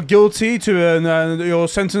 You're guilty. Your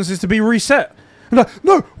sentence is to be reset.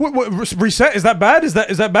 No, what, reset? Is that bad? Is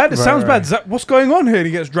that bad? It sounds bad. Is that what's going on here? And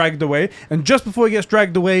he gets dragged away, and just before he gets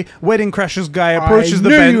dragged away, Wedding Crashers guy approaches the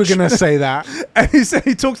bench. I knew you were going to say that. And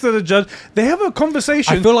he talks to the judge. They have a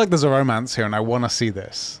conversation. I feel like there's a romance here, and I want to see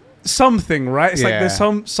this. Something, right? It's like there's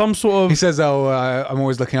some sort of. He says, I'm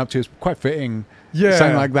always looking up to you. It's quite fitting. Yeah,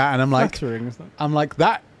 something like that. And I'm like, flattering, I'm like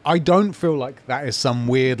that. I don't feel like that is some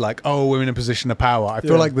weird like, oh, we're in a position of power. I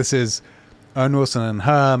feel like this is Owen Wilson and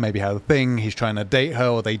her maybe had a thing. He's trying to date her,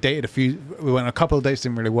 or they dated we went on a couple of dates,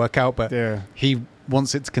 didn't really work out, but he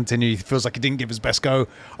wants it to continue. He feels like he didn't give his best go.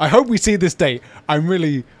 I hope we see this date. I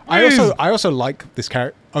also like this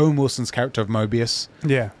character, Owen Wilson's character of Mobius.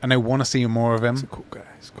 Yeah, and I want to see more of him. He's a cool guy.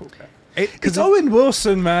 It's Owen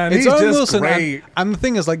Wilson, man. He's Owen just Wilson, great. And the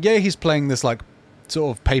thing is, like, he's playing this like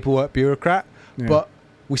sort of paperwork bureaucrat, but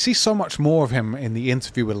we see so much more of him in the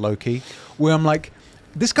interview with Loki, where I'm like,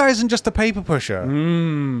 this guy isn't just a paper pusher,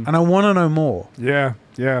 and I want to know more. Yeah.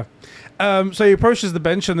 So he approaches the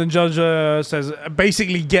bench, and the judge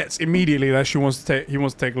basically gets immediately that he wants to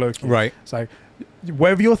take Loki. Right. It's like,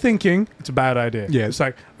 whatever you're thinking, it's a bad idea. Yeah. It's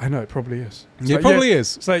like, I know it probably is. It probably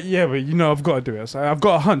is. It's like, yeah, but I've got to do it. It's like, I've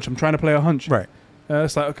got a hunch. I'm trying to play a hunch. Right.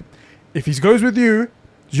 It's like, okay, if he goes with you,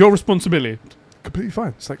 it's your responsibility. Completely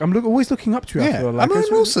fine. It's like, I'm always looking up to you. Yeah, like, I'm Owen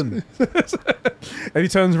Wilson. And he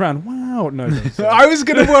turns around. Wow. No. I was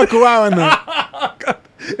going to work wow on that.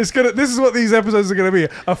 This is what these episodes are going to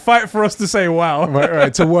be. A fight for us to say wow.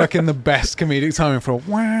 Right. To work in the best comedic timing for a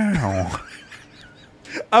wow.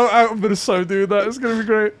 I'm going to so do that. It's going to be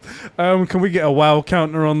great. Can we get a wow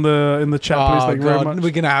counter in the chat, please? Thank you very much. We're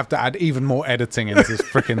going to have to add even more editing into this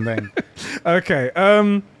freaking thing.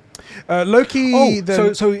 Okay. Loki.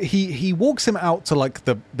 So he walks him out to like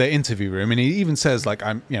the interview room, and he even says like,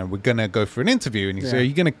 we're gonna go for an interview, and he says, are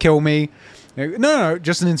you gonna kill me? No,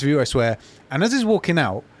 just an interview, I swear. And as he's walking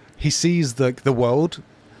out, he sees the world,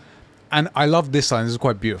 and I love this line. This is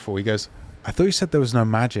quite beautiful. He goes, I thought you said there was no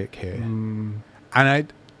magic here. And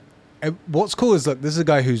what's cool is that this is a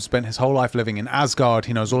guy who's spent his whole life living in Asgard.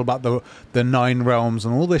 He knows all about the 9 realms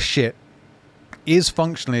and all this shit. Is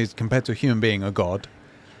functionally, compared to a human being, a god.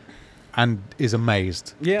 And is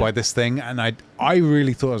amazed by this thing, and I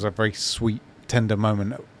really thought it was a very sweet, tender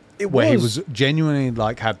moment he was genuinely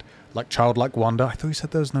like had like childlike wonder. I thought he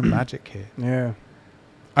said there was no magic here. Yeah,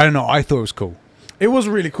 I don't know. I thought it was cool. It was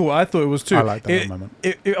really cool. I thought it was too. I liked that moment.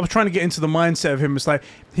 I was trying to get into the mindset of him. It's like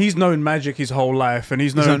he's known magic his whole life, and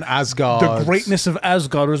he's known Asgard. The greatness of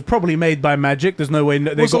Asgard was probably made by magic. There's no way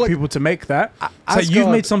they got people to make that. So you've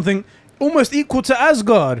made something almost equal to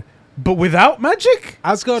Asgard. but without magic.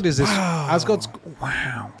 Asgard is this. Wow. Asgard's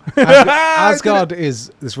wow. Asgard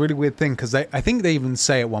is this really weird thing because I think they even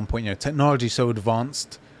say at one point, technology so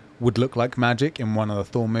advanced would look like magic in one of the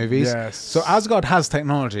Thor movies. Yes. So Asgard has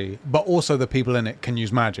technology, but also the people in it can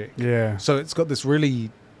use magic. Yeah. So it's got this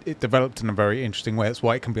really. It developed in a very interesting way. That's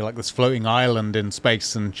why it can be like this floating island in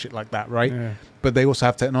space and shit like that, right? Yeah. But they also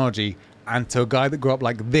have technology, and to a guy that grew up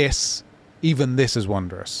like this, even this is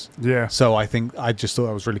wondrous. Yeah. So I just thought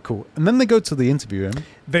that was really cool. And then they go to the interview him.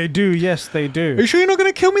 They do. Yes, they Are do. you sure you're not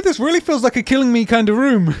going to kill me? This really feels like a killing me kind of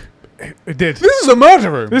room. It did. This is a murder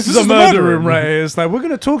room. This is a murder room right here. It's like, we're going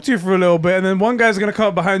to talk to you for a little bit, and then one guy's going to come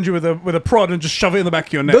up behind you with a prod and just shove it in the back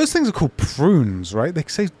of your neck. Those things are called prunes, right? They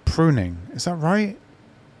say pruning. Is that right?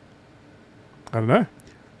 I don't know.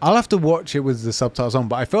 I'll have to watch it with the subtitles on,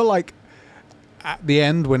 but I feel like at the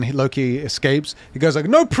end when Loki escapes, he goes like,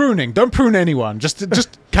 "No pruning, don't prune anyone,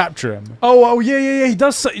 just capture him." Oh, yeah. He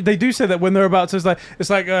does. They do say that when they're about to. It's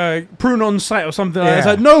like prune on sight or something. Like that. It's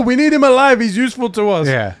Yeah. like, no, we need him alive. He's useful to us.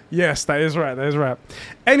 Yeah. Yes, that is right.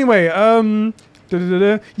 Anyway,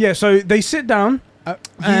 yeah. So they sit down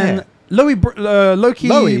and Loki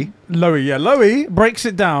breaks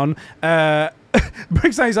it down.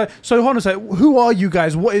 Breaks down. He's like, so Honda's like, who are you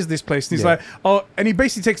guys? What is this place? And he's like, oh, and he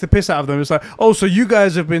basically takes the piss out of them. It's like, oh, so you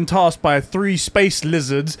guys have been tasked by 3 space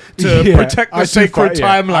lizards to protect the sacred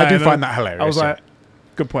timeline. I do find that hilarious. I was like,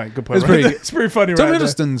 good point. It's pretty, it's pretty funny. Tom right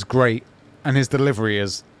Hiddleston's great, and his delivery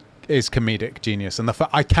is comedic genius. And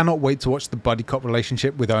I cannot wait to watch the buddy cop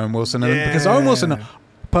relationship with Owen Wilson, because Owen Wilson,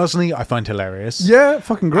 personally, I find hilarious. Yeah,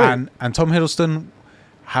 fucking great. And Tom Hiddleston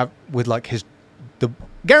with like the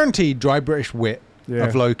guaranteed dry British wit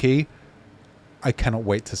of Loki. I cannot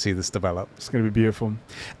wait to see this develop. It's going to be beautiful.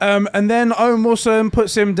 And then Owen Wilson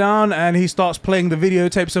puts him down and he starts playing the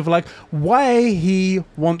videotapes of like why he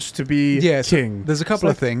wants to be king. So there's a couple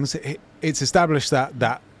of things. It's established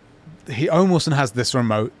that Owen Wilson has this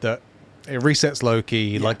remote that it resets Loki.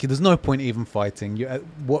 Yeah. Like there's no point even fighting.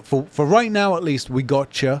 For right now at least we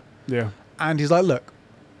gotcha. Yeah. And he's like, look,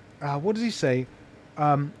 what does he say?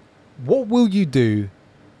 What will you do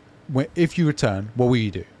if you return? What will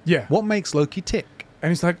you do? Yeah. What makes Loki tick? And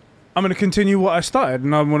he's like, I'm going to continue what I started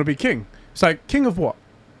and I want to be king. It's like, king of what?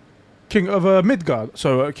 King of Midgard.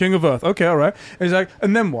 So king of Earth. Okay, all right. And he's like,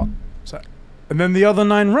 and then what? It's like, and then the other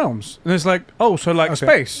 9 realms. And it's like, oh, so like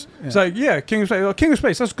space. Yeah. It's like, yeah, king of space. Oh, king of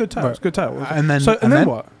space. That's a good title. Right. It's a good title. And then, and then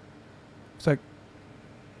what? It's like,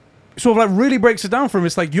 sort of like really breaks it down for him.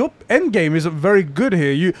 It's like your end game isn't very good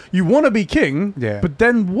here. You want to be king, but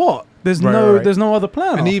then what? There's there's no other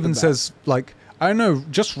plan. And he even says like, I don't know,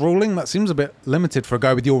 just ruling, that seems a bit limited for a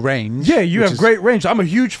guy with your range. Yeah, you have great range. I'm a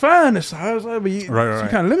huge fan. It's kind of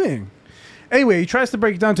limiting. Anyway, he tries to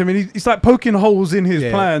break it down to him, and he's like poking holes in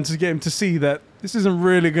his plan to get him to see that this isn't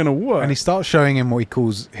really going to work. And he starts showing him what he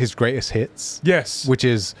calls his greatest hits. Yes. Which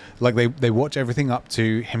is, like, they watch everything up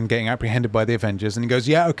to him getting apprehended by the Avengers, and he goes,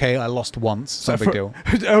 yeah, okay, I lost once. So big deal.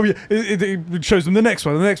 Oh, yeah. It shows him the next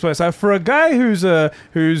one. So for a guy who's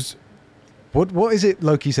What is it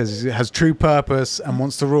Loki says? It has true purpose and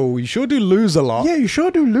wants to rule. You sure do lose a lot. Yeah, you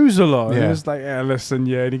sure do lose a lot. Yeah. And it's like,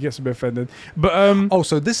 listen, and he gets a bit offended. But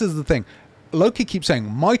so this is the thing. Loki keeps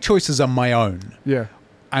saying, my choices are my own. Yeah.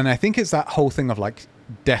 And I think it's that whole thing of like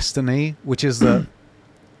destiny, which is that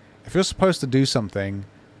if you're supposed to do something,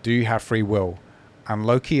 do you have free will? And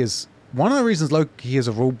Loki is one of the reasons Loki is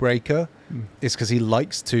a rule breaker is because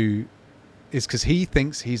he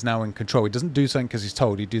thinks he's now in control. He doesn't do something because he's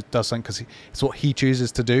told. He does something because it's what he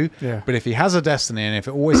chooses to do. Yeah. But if he has a destiny, and if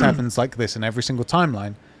it always happens like this in every single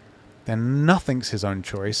timeline, then nothing's his own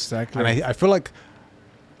choice. Exactly. And I feel like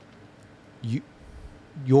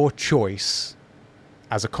your choice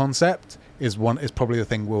as a concept is probably the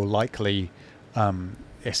thing we'll likely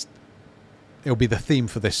it'll be the theme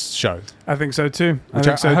for this show. I think so too. I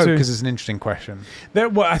hope, because it's an interesting question. I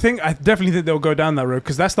definitely think they'll go down that road,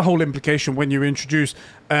 because that's the whole implication when you introduce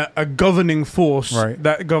a governing force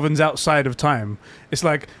that governs outside of time. It's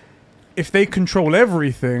like, if they control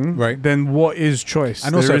everything, then what is choice?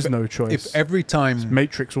 And there is no choice. If every time... It's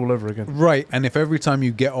Matrix all over again. Right, and if every time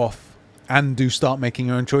you get off and do start making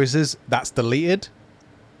your own choices, that's deleted,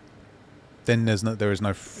 then there is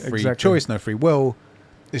no free choice, no free will.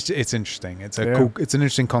 It's interesting. It's an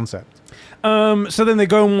interesting concept. So then they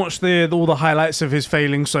go and watch all the highlights of his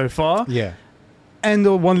failing so far. Yeah.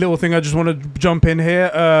 And one little thing I just want to jump in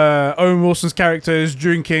here. Owen Wilson's character is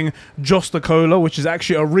drinking Josta Cola, which is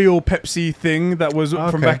actually a real Pepsi thing that was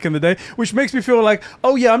from back in the day, which makes me feel like,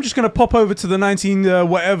 oh yeah, I'm just going to pop over to the 19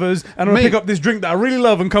 whatevers and I'm going to pick up this drink that I really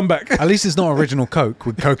love and come back. At least it's not original Coke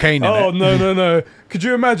with cocaine in it. Oh, no. Could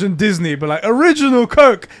you imagine Disney, but like, original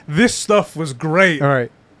Coke, this stuff was great. All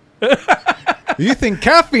right. You think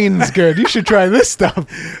caffeine's good? You should try this stuff.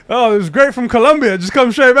 Oh, it was great from Colombia. Just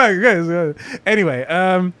come straight back. Okay. Anyway,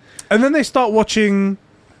 and then they start watching,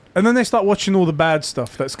 all the bad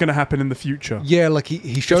stuff that's going to happen in the future. Yeah, like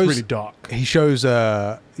he shows. It's really dark. He shows,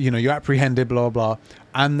 you're apprehended, blah, blah.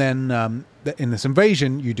 And then in this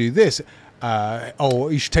invasion, you do this.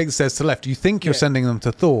 You should take the stairs to the left. You think you're sending them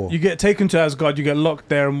to Thor. You get taken to Asgard, you get locked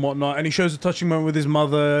there and whatnot, and he shows a touching moment with his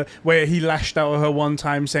mother where he lashed out at her one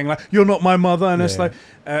time saying like, you're not my mother, and it's like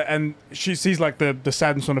and she sees like the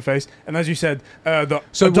sadness on her face, and as you said, the dark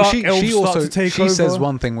elves start to take over. She says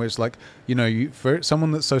one thing where it's like, for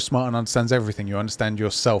someone that's so smart and understands everything, you understand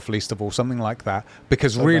yourself least of all, something like that,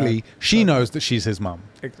 because she knows that she's his mum.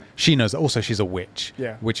 Exactly. She knows that also she's a witch,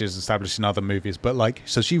 which is established in other movies, but like,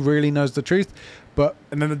 so she really knows the truth. But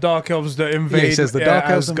and then the Dark Elves that invade he says the Dark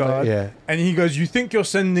Elves Asgard, and he goes, you think you're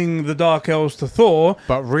sending the Dark Elves to Thor,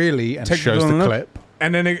 but really, and shows the clip.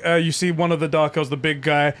 And then you see one of the Dark Elves, the big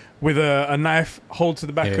guy, with a knife hold to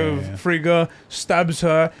the back of Frigga, stabs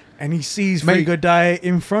her, and he sees Frigga die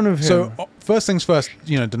in front of him. So first things first,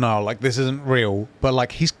 denial, like this isn't real, but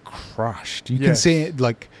like he's crushed. You can see it,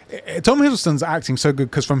 like Tom Hiddleston's acting so good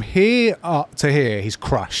because from here up to here, he's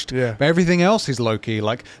crushed. Yeah. But everything else, he's low-key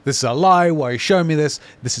like, this is a lie. Why are you showing me this?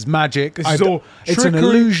 This is magic. It's all it's an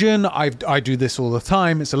illusion. I do this all the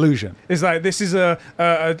time. It's illusion. It's like, this is a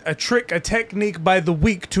trick, a technique by the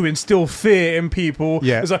weak to instill fear in people.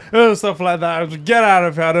 Yeah. It's like, stuff like that. Get out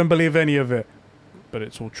of here. I don't believe any of it. But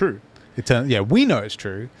it's all true. We know it's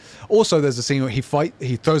true. Also, there's a scene where he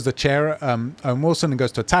throws the chair at Owen Wilson and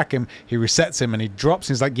goes to attack him. He resets him and he drops.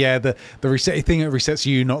 He's like, the reset thing, it resets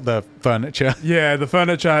you, not the furniture. Yeah, the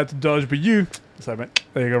furniture I had to dodge, but you. Sorry, mate.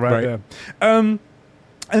 There you go, right there.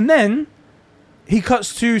 And then he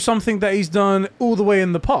cuts to something that he's done all the way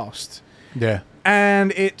in the past. Yeah.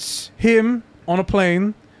 And it's him on a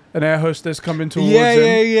plane. An air hostess coming towards him.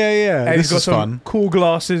 Yeah. And this he's got some fun. cool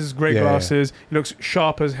glasses, great glasses. He looks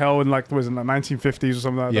sharp as hell in like 1950s or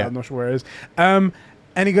something like that. I'm not sure where it is. And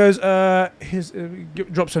he goes,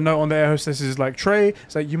 drops a note on the air hostess's like tray.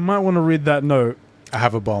 It's like, you might want to read that note. I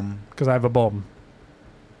have a bomb. Because I have a bomb.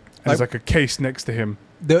 And there's like a case next to him.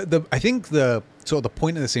 I think the sort of the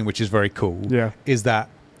point of the scene, which is very cool, is that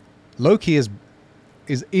Loki is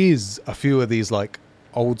a few of these like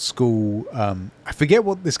old school, I forget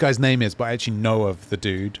what this guy's name is, but I actually know of the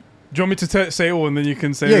dude. Do you want me to say it all and then you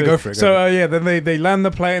can say go for it. Then they land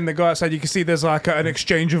the plane, they go outside, you can see there's like an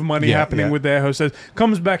exchange of money happening with their hostess.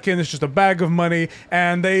 Comes back in, it's just a bag of money,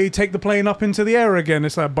 and they take the plane up into the air again.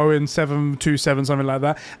 It's like Boeing 727, something like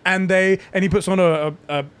that. And he puts on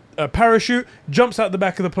a parachute, jumps out the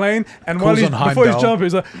back of the plane, and before he's jumping,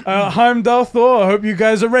 he's like, Heimdall, Thor, I hope you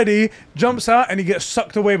guys are ready. Jumps out, and he gets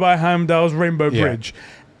sucked away by Heimdall's Rainbow Bridge.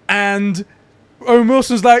 And Owen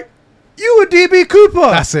Wilson's like, you were DB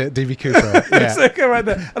Cooper. That's it, DB Cooper. It's like right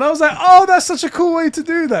there. And I was like, oh, that's such a cool way to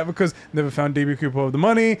do that, because never found DB Cooper with the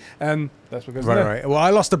money, and that's what goes there. Right. Well,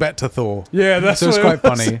 I lost a bet to Thor. Yeah, that's so it's quite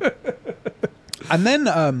funny. And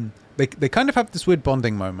then they kind of have this weird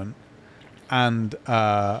bonding moment. And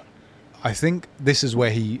I think this is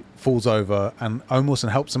where he falls over and Owen Wilson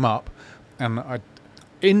helps him up. And I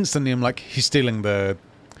instantly am like, he's stealing the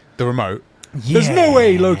remote. Yeah. There's no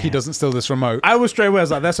way Loki doesn't steal this remote. I was straight away, I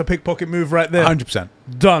was like, that's a pickpocket move right there. 100%.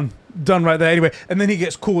 Done right there. Anyway, and then he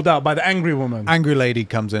gets called out by the angry woman. Angry lady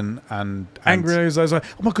comes in and angry lady is like,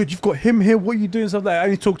 oh my god, you've got him here. What are you doing? Stuff like that. I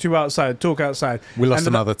need to talk to you outside. Talk outside. We lost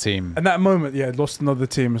another team. And that moment, lost another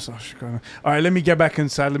team. So, all right, let me get back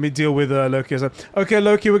inside. Let me deal with Loki. I was like, okay,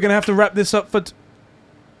 Loki, we're gonna have to wrap this up for.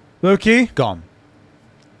 Loki gone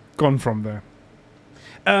from there.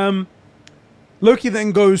 Loki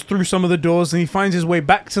then goes through some of the doors and he finds his way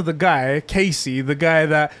back to the guy, Casey, the guy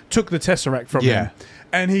that took the Tesseract from him.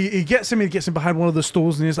 And he gets him behind one of the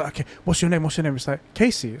stalls and he's like, okay, what's your name? It's like,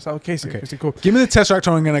 Casey. It's like, oh, Casey. Okay. Casey, cool. Give me the Tesseract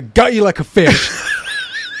or I'm going to gut you like a fish.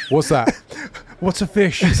 What's that? What's a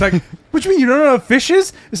fish? It's like, what do you mean you don't know what a fish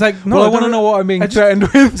is? It's like, no, well, I want to know what I'm being threatened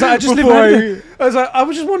with. It's like, I was like,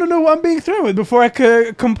 I just want to know what I'm being threatened with before I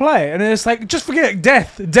could comply. And then it's like, just forget it.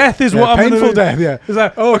 Death is what I'm going to do. Painful death, yeah. It's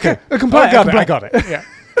like, oh, okay. Comply. I got it. Yeah.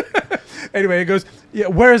 Anyway, he goes,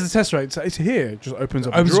 where is the Tesseract? It's here. Just opens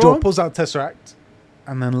up a drawer. Pulls out Tesseract,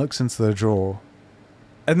 and then looks into the drawer.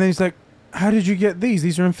 And then he's like, how did you get these?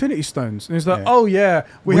 These are Infinity Stones. And he's like, Yeah. oh yeah,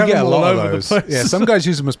 we have get them a all lot over of those. the place. Yeah, some guys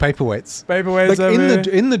use them as paperweights. Paperweights Like over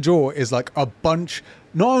in the drawer is like a bunch,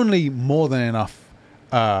 not only more than enough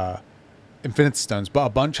Infinity Stones, but a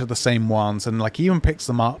bunch of the same ones, and like he even picks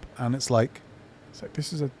them up, and it's like,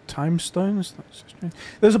 this is a time stone. That's so strange.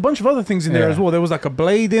 There's a bunch of other things in there Yeah. as well. There was like a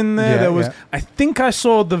blade in there. Yeah, There was, yeah. I think I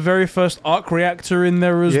saw the very first arc reactor in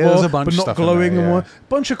there as Yeah, well, there's a bunch but of not stuff in glowing there, and yeah. more.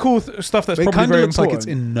 Bunch of cool stuff that's it probably kind of very looks important. like it's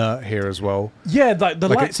inert here as well. Yeah, like the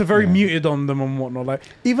Like lights it- are very yeah. muted on them and whatnot. Like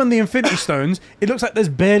even the Infinity Stones, it looks like there's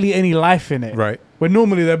barely any life in it. Right. Where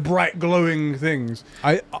normally they're bright, glowing things.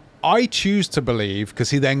 I choose to believe,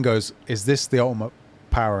 because he then goes, is this the ultimate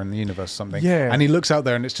power in the universe or something? Yeah. And he looks out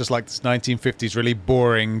there and it's just like this 1950s really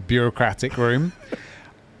boring bureaucratic room.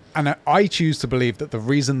 And I choose to believe that the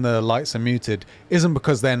reason the lights are muted isn't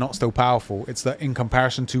because they're not still powerful. It's that in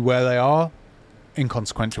comparison to where they are,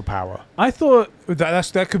 inconsequential power. I thought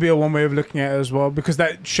that could be a one way of looking at it as well, because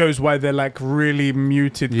that shows why they're like really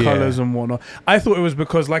muted Yeah. colors and whatnot. I thought it was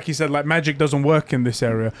because, like you said, like magic doesn't work in this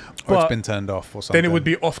area, Or it's but been turned off or something. then it would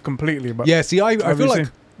be off completely. But Yeah, see, I feel Obviously.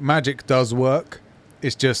 like magic does work.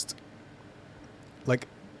 It's just like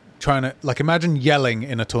trying to, like, imagine yelling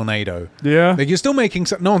in a tornado. yeah, Like, you're still making,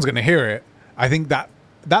 no one's going to hear it. I think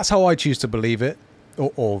that's how I choose to believe it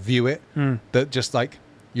or view it. That just like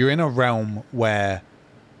you're in a realm where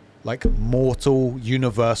like mortal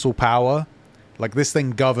universal power, like this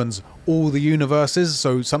thing governs all the universes.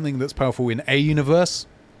 So something that's powerful in a universe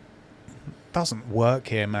doesn't work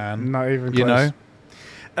here, man. not even You close.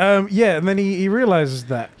 know? Yeah, and then he realizes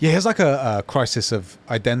that. Yeah, he has like a crisis of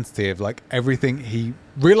identity of like everything. He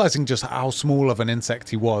realizing just how small of an insect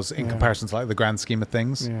he was in Yeah. comparison to like the grand scheme of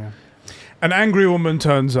things. Yeah. An angry woman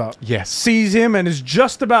turns up. Yes. Sees him and is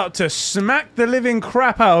just about to smack the living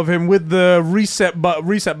crap out of him with the reset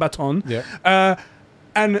baton. Yeah.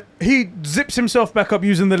 And he zips himself back up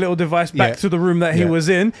using the little device back Yeah. to the room that he Yeah. was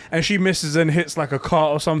in, and she misses and hits like a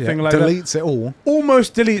cart or something Yeah. like that. Deletes it all.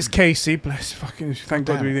 Almost deletes Casey. Bless fucking. Thank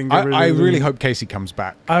God we didn't get rid of I him. really hope Casey comes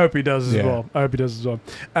back. I hope he does as Yeah. well. I hope he does as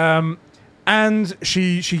well. And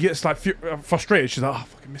she gets like frustrated. She's like, "Oh, I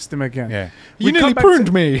fucking missed him again." Yeah. We You nearly cut back pruned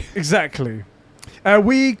to- me. Exactly.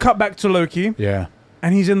 We cut back to Loki. Yeah.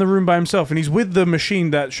 And he's in the room by himself, and he's with the machine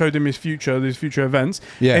that showed him his future events.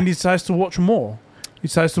 Yeah. And he decides to watch more. He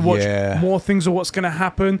decides to watch Yeah. more things of what's going to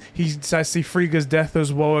happen. He decides to see Frigga's death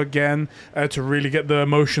as well again, to really get the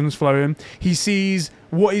emotions flowing. He sees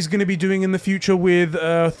what he's going to be doing in the future with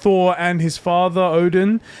Thor and his father,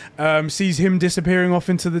 Odin. Sees him disappearing off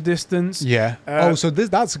into the distance. Yeah. Uh, so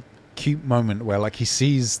that's a cute moment where like he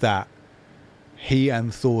sees that he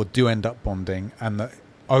and Thor do end up bonding, and that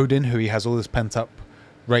Odin, who he has all this pent up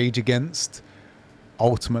rage against,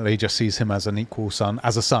 ultimately just sees him as an equal son,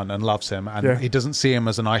 as a son, and loves him. And Yeah. he doesn't see him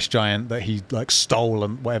as an ice giant that he like stole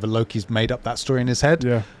and whatever. Loki's made up that story in his head.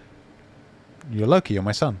 Yeah, You're Loki, you're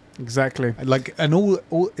my son. exactly. Like, and all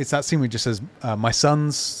it's that scene where he just says, "My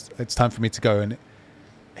son's, it's time for me to go," and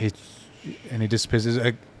he disappears.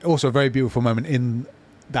 It's also a very beautiful moment in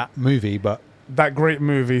that movie, but That great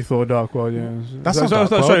movie, Thor: Dark World. Yeah, That's not Dark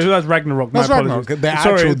sorry, World. that's Ragnarok. That's My Ragnarok. apologies. The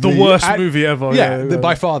Sorry, actual- the worst act- movie ever.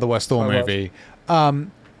 by far the worst Thor By far. movie.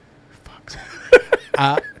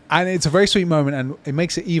 And it's a very sweet moment, and it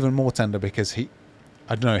makes it even more tender because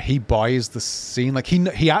I don't know, he buys the scene. Like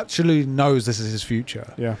he actually knows this is his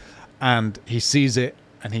future, Yeah. and he sees it,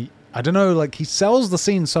 and I don't know, like he sells the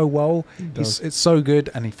scene so well. It's so good,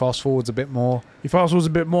 and he fast forwards a bit more. He fast forwards a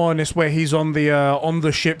bit more, and it's where he's on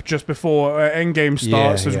the ship just before Endgame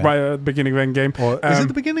starts. Yeah, It's yeah. right at the beginning of Endgame. Or is Um, it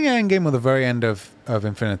the beginning of Endgame or the very end of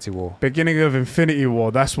Infinity War? Beginning of Infinity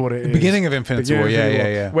War. That's what it is. Beginning of Infinity War. Beginning of Yeah,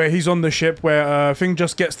 Infinity yeah, War, yeah. Where he's on the ship, where Thing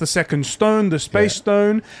just gets the second stone, the space Yeah.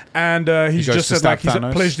 stone, and he's goes just to said like stab he's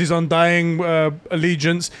Thanos. pledged his undying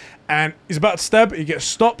allegiance, and he's about to stab. He gets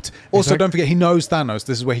stopped. He's Also, like, don't forget, he knows Thanos.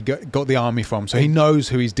 This is where he got the army from, so he knows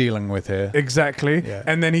who he's dealing with here. Exactly. Yeah.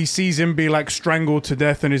 And then he sees him be like strangled to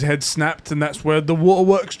death and his head snapped, and that's where the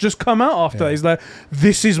waterworks just come out after Yeah. that. He's like,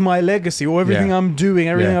 this is my legacy, or everything Yeah. I'm doing,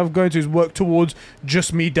 everything Yeah. I'm going to is work towards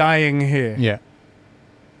just me dying here. Yeah.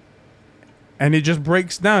 And he just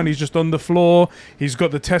breaks down. He's just on the floor. He's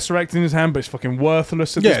got the Tesseract in his hand, but it's fucking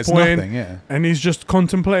worthless at Yeah, this it's point. nothing, yeah. And he's just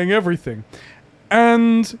contemplating everything.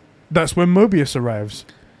 And that's when Mobius arrives.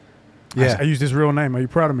 Yeah. I used his real name. Are you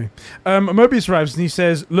proud of me? Mobius arrives and he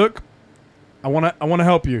says, "Look, I wanna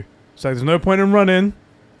help you. So there's no point in running.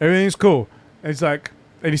 Everything's cool." And he's like,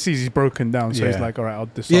 and he sees he's broken down. So he's Yeah. like, "All right, I'll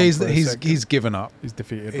disarm." Yeah, for a second." he's given up. He's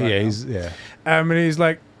defeated. Yeah, right now. yeah. And he's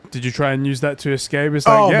like, "Did you try and use that to escape?" It's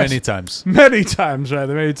like, Oh, yes. many times. Many times, right?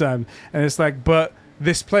 Many times. And it's like, but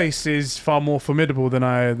this place is far more formidable than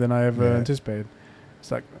I ever Yeah. anticipated.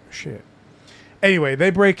 It's like, oh, shit. Anyway, they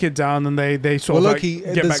break it down and they sort of Loki, like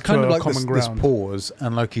get there's back kind to of a like common this ground. pause,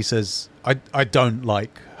 and Loki says, I don't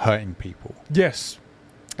like hurting people. Yes.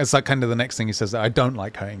 It's like kind of the next thing he says, that I don't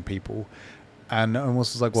like hurting people. And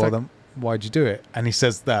almost is like, It's well, like- then why'd you do it? And he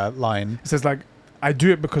says that line. It says like, I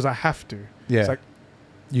do it because I have to. Yeah. It's like,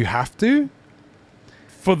 You have to?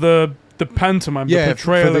 for the pantomime, the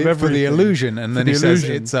portrayal of everything. for the illusion. And For then the he says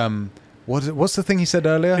illusion. it's what's the thing he said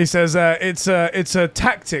earlier? He says it's a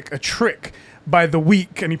tactic, a trick by the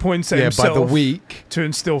weak, and he points at by himself the weak. to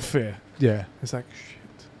instill fear. Yeah. It's like,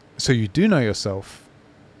 shit. So you do know yourself.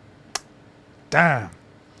 Damn.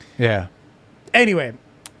 Yeah. Anyway,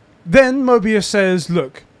 then Mobius says,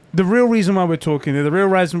 look, the real reason why we're talking here, the real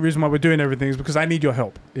reason why we're doing everything is because I need your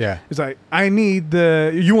help. Yeah. It's like,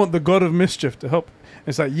 you want the god of mischief to help.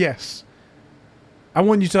 It's like, yes. I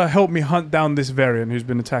want you to help me hunt down this variant who's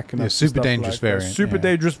been attacking us. and super stuff dangerous like that. variant, Super yeah.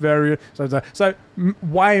 dangerous variant. So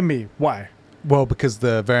why me? Why? Well, because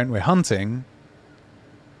the variant we're hunting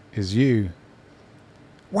is you.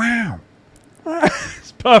 Wow.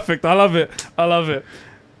 It's perfect. I love it.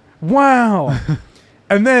 Wow.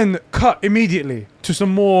 And then cut immediately to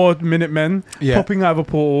some more Minutemen popping out of a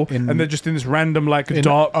portal, and they're just in this random, like, In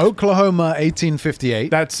dark... Oklahoma,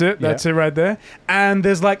 1858. That's it. That's it right there. And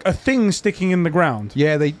there's, like, a thing sticking in the ground.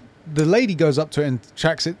 Yeah, the lady goes up to it and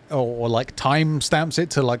tracks it, or like time stamps it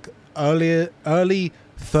to like early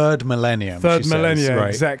third millennium. Third she says, millennium, right?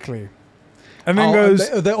 exactly. And then goes...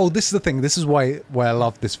 this is the thing. This is why I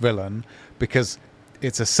love this villain, because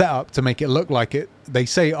it's a setup to make it look like it. They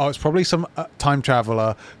say, it's probably some time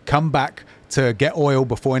traveler come back to get oil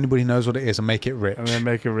before anybody knows what it is and make it rich. And then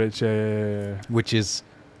make it rich, yeah. Which is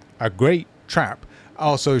a great trap.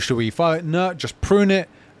 Also, should we fire? No, just prune it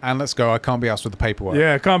and let's go. I can't be asked with the paperwork.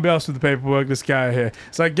 Yeah, can't be asked with the paperwork. Let's get out of here.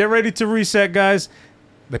 It's like, get ready to reset, guys.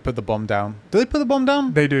 They put the bomb down. Do they put the bomb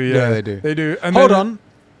down? They do, yeah. Yeah, they do. They do. And Hold on.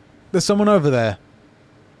 There's someone over there.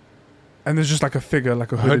 And there's just like a figure,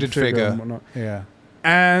 like a hooded figure and whatnot. Yeah.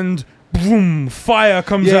 And boom, fire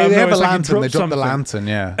comes out. They of have nowhere. a It's like he lantern. They dropped drop the something. lantern,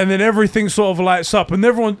 yeah. And then everything sort of lights up, and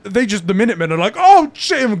the Minutemen are like, oh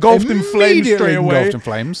shit, engulfed in flames Immediately straight away. engulfed in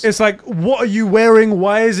flames. It's like, what are you wearing?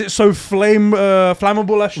 Why is it so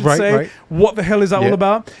flammable? I should say. Right. What the hell is that Yeah. all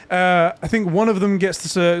about? I think one of them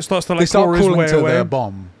starts to like They start claw his calling way to away. their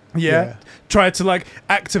bomb. Yeah. Try to like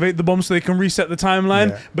activate the bomb so they can reset the timeline,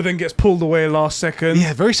 Yeah. but then gets pulled away last second.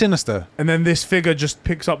 Yeah, very sinister. And then this figure just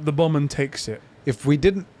picks up the bomb and takes it. If we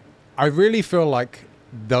didn't, I really feel like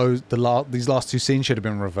these last two scenes should have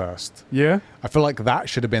been reversed. Yeah. I feel like that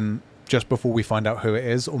should have been just before we find out who it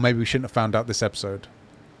is, or maybe we shouldn't have found out this episode.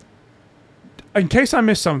 In case I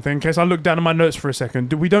missed something, in case I look down at my notes for a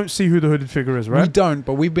second, we don't see who the hooded figure is, right? We don't,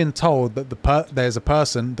 but we've been told that there's a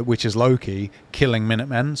person, which is Loki, killing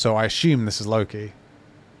Minutemen, so I assume this is Loki.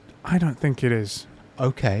 I don't think it is.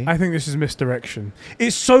 Okay. I think this is misdirection.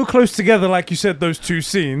 It's so close together, like you said, those two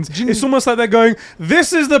scenes. Do you- It's almost like they're going,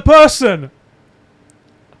 this is the person!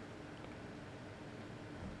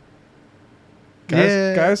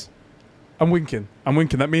 Guys, I'm winking.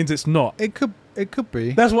 That means it's not. It could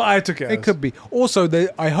be. That's what I took it as. It could be. Also,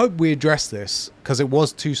 I hope we address this, because it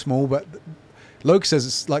was too small, but Loki says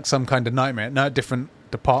it's like some kind of nightmare. No, a different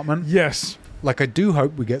department. Yes. Like, I do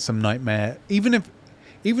hope we get some nightmare. Even if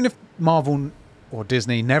Marvel or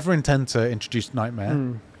Disney never intend to introduce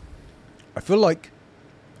nightmare, I feel like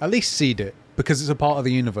at least seed it, because it's a part of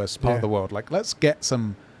the universe, part of the world. Like, let's get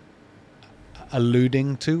some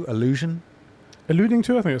illusion. Alluding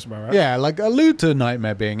to, I think that's about right. Yeah, like allude to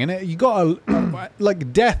Nightmare being in it. You got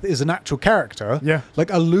like Death is an actual character. Yeah. Like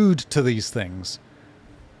allude to these things.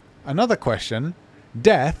 Another question,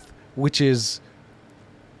 Death, which is,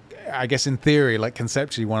 I guess in theory, like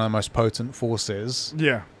conceptually one of the most potent forces.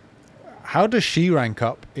 Yeah. How does she rank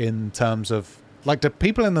up in terms of, like, do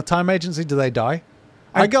people in the time agency, do they die?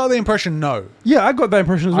 I got the impression no. Yeah, I got that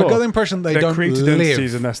impression as well. I got the impression they They're don't created live.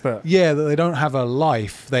 entities and that's that. Yeah, that they don't have a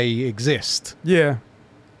life. They exist. Yeah.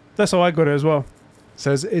 That's how I got it as well.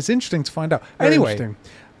 So it's interesting to find out. Very Anyway, interesting.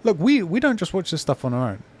 look, we don't just watch this stuff on our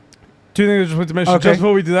own. Two things I just wanted to mention just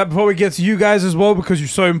before we do that, before we get to you guys as well, because you're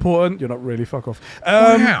so important. You're not really, fuck off.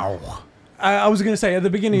 Wow. I was going to say at the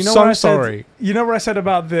beginning, I'm you know so what I sorry. said? You know what I said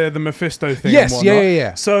about the Mephisto thing? Yes, and whatnot?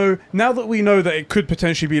 yeah. So now that we know that it could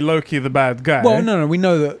potentially be Loki, the bad guy. Well, no, we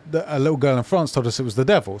know that a little girl in France told us it was the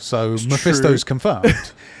devil, so It's Mephisto's true. confirmed.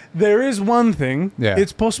 There is one thing. Yeah.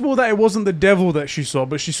 It's possible that it wasn't the devil that she saw,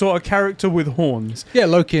 but she saw a character with horns. Yeah,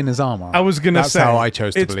 Loki in his armor. I was going to say. That's how I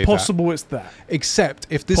chose to believe It's possible it's that. Except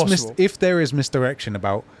if Possible. if there is misdirection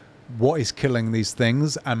about what is killing these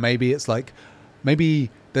things, and maybe it's like, maybe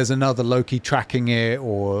there's another Loki tracking it,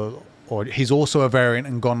 or he's also a variant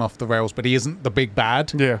and gone off the rails, but he isn't the big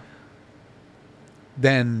bad. Yeah.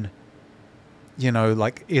 Then,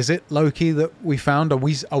 like, is it Loki that we found? Are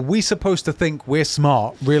we supposed to think we're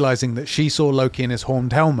smart, realizing that she saw Loki in his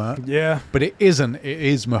horned helmet? Yeah. But it isn't. It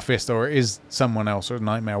is Mephisto, or it is someone else, or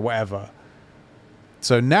Nightmare, or whatever.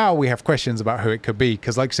 So now we have questions about who it could be,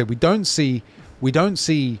 because, like I said, we don't see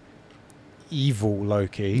evil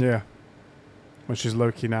Loki. Yeah. Which is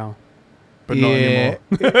Loki now, but not anymore.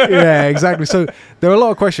 Yeah, exactly. So there are a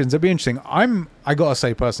lot of questions. It'd be interesting. I gotta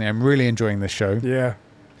say personally, I'm really enjoying this show. Yeah.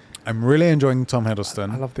 I'm really enjoying Tom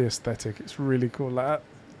Hiddleston. I love the aesthetic. It's really cool. Like,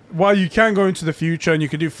 while you can go into the future and you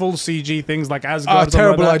can do full CG things like Asgard.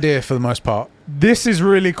 Terrible like idea for the most part. This is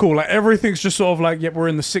really cool. Like, everything's just sort of like, yep, we're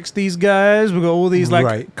in the 60s, guys. We've got all these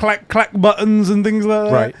like clack buttons and things like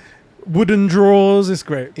that. Right. Wooden drawers. It's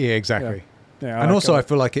great. Yeah, exactly. Yeah, and also I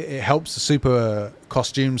feel like it helps the super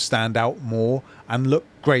costumes stand out more and look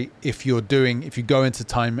great if you go into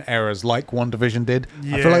time eras like WandaVision did.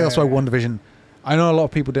 Yeah. I feel like that's why WandaVision, I know a lot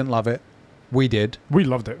of people didn't love it. We did. We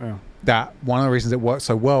loved it, yeah. That one of the reasons it worked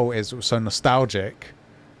so well is it was so nostalgic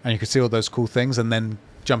and you could see all those cool things, and then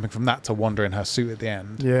jumping from that to Wanda in her suit at the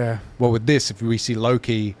end. Yeah. Well, with this, if we see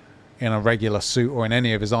Loki in a regular suit or in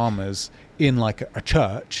any of his armors in like a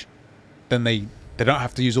church, then they don't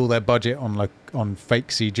have to use all their budget on fake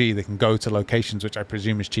CG. They can go to locations, which I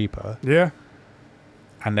presume is cheaper. Yeah.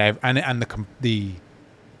 And the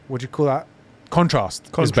what do you call that?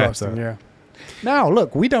 Contrast is better. Yeah. Now,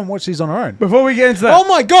 look, we don't watch these on our own. Before we get into that, oh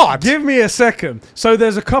my god! Give me a second. So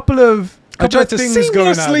there's a couple of I tried to things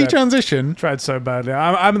going on there. transition. Tried so badly.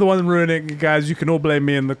 I'm the one ruining it, guys. You can all blame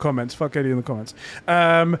me in the comments. Fuck Eddie in the comments.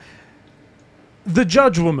 The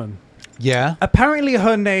Judge Woman. Yeah. Apparently,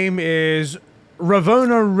 her name is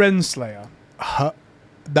Ravonna Renslayer.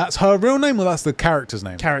 That's her real name, or that's the character's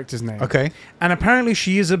name? Character's name. Okay. And apparently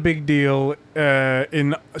she is a big deal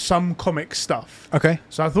in some comic stuff. Okay.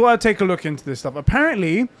 So I thought I'd take a look into this stuff.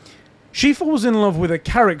 Apparently, she falls in love with a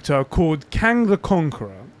character called Kang the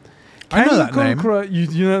Conqueror. I know that name.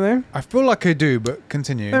 You know that name? I feel like I do, but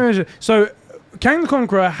continue. So, Kang the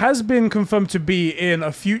Conqueror has been confirmed to be in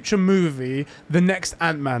a future movie, the next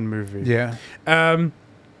Ant-Man movie. Yeah.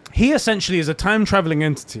 He essentially is a time-traveling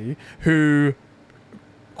entity who...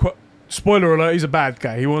 Spoiler alert, he's a bad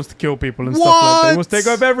guy. He wants to kill people and stuff like that. He wants to take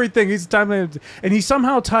over everything. He's a time entity. And he's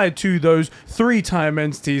somehow tied to those 3 time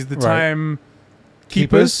entities, the time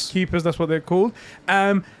keepers. Keepers, that's what they're called.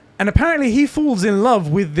 And apparently he falls in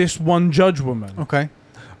love with this one judge woman. Okay.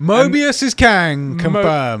 Mobius is Kang,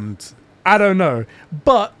 confirmed. I don't know.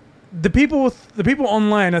 But the people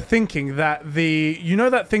online are thinking that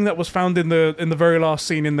that thing that was found in the very last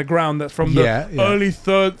scene in the ground that's from the early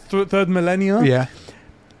third millennia? Yeah.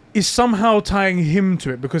 Is somehow tying him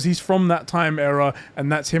to it because he's from that time era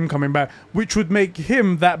and that's him coming back, which would make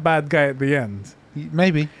him that bad guy at the end.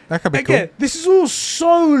 Maybe. That could be cool. This is all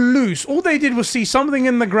so loose. All they did was see something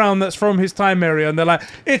in the ground that's from his time area and they're like,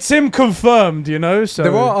 it's him confirmed, So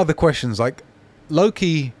there are other questions, like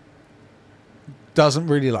Loki doesn't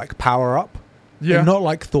really like power up. Yeah. And not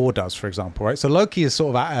like Thor does, for example, right? So Loki is sort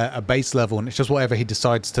of at a base level and it's just whatever he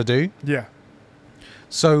decides to do. Yeah.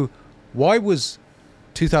 So why was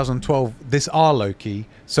 2012 this Loki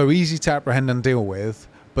so easy to apprehend and deal with,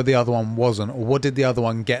 but the other one wasn't? Or what did the other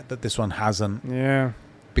one get that this one hasn't? Yeah.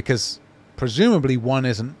 Because presumably one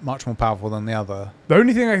isn't much more powerful than the other. The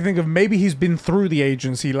only thing I can think of, maybe he's been through the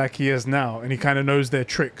agency like he is now and he kind of knows their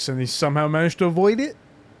tricks and he's somehow managed to avoid it.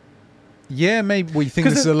 Yeah, maybe. We think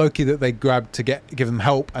this is a Loki that they grabbed to give them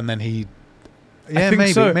help and then he... Yeah, I think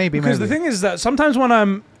maybe, so. maybe. Because the thing is that sometimes when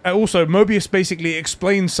I'm... Also, Mobius basically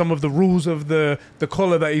explains some of the rules of the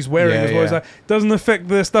collar that he's wearing as well. It's like, doesn't affect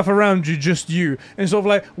the stuff around you, just you. And it's sort of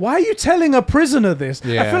like, why are you telling a prisoner this?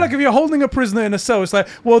 Yeah. I feel like if you're holding a prisoner in a cell, it's like,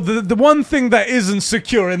 well, the one thing that isn't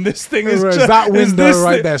secure in this thing is just that window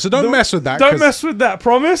right there. So don't mess with that. Don't mess with that,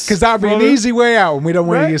 promise? Because that would be an easy way out and we don't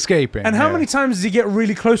want you escaping. And how many times does he get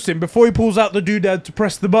really close to him before he pulls out the doodad to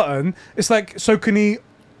press the button? It's like, so can he...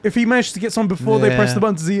 If he managed to get some before they press the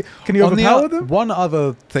button, can he overpower them? One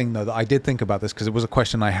other thing, though, that I did think about this, because it was a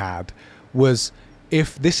question I had, was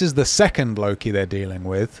if this is the second Loki they're dealing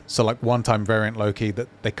with, so like one-time variant Loki that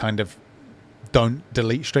they kind of don't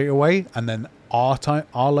delete straight away, and then our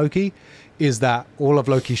Loki, is that all of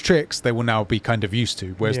Loki's tricks they will now be kind of used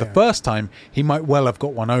to. Whereas the first time, he might well have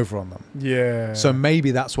got one over on them. Yeah. So maybe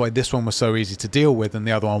that's why this one was so easy to deal with and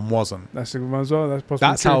the other one wasn't. That's a good one as well. That's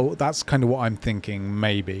possible. That's kind of what I'm thinking,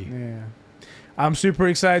 maybe. Yeah. I'm super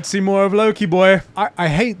excited to see more of Loki, boy. I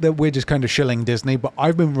hate that we're just kind of shilling Disney, but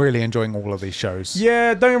I've been really enjoying all of these shows.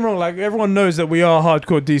 Yeah, don't get me wrong. Like, everyone knows that we are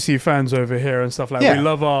hardcore DC fans over here and stuff. Like, Yeah. we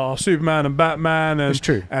love our Superman and Batman and It's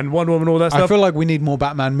true. and Wonder Woman, all that stuff. I feel like we need more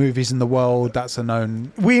Batman movies in the world. That's a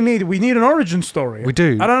known. we need an origin story. We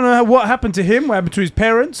do. I don't know what happened to him. What happened to his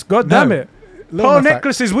parents? God No. damn it! Little Pearl known fact.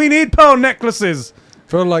 necklaces. We need pearl necklaces.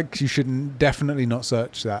 Feel like you should definitely not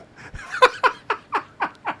search that.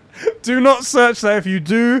 Do not search that. If you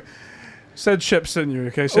do, said Shep sent you.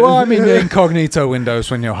 Okay. So Well, I mean, the incognito windows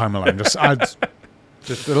when you're home alone. Just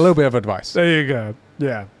a little bit of advice. there you go.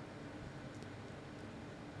 Yeah.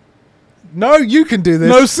 No, you can do this.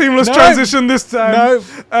 No seamless No. transition this time.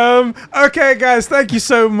 No. Okay, guys, thank you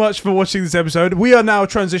so much for watching this episode. We are now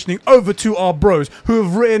transitioning over to our bros who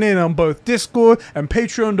have written in on both Discord and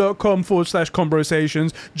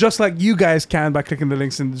patreon.com/conversations, just like you guys can by clicking the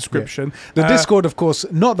links in the description. The Discord, of course,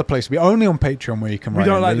 not the place to be. Only on Patreon where you can We write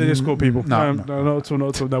don't in. like the Discord people. No, No, not at all,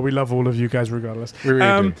 not at all. No, we love all of you guys regardless. We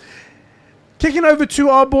really do. Kicking over to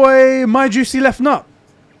our boy, My Juicy Left Nut.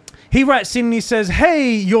 He writes in and he says,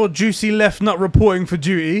 "Hey, your juicy left nut reporting for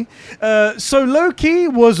duty. So Loki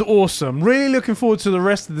was awesome. Really looking forward to the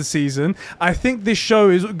rest of the season. I think this show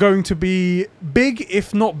is going to be big,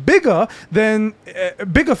 if not bigger, than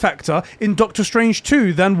bigger factor in Doctor Strange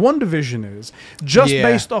 2 than WandaVision is. Just Yeah.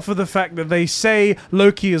 based off of the fact that they say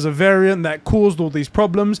Loki is a variant that caused all these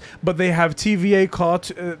problems, but they have TVA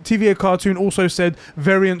cartoon also said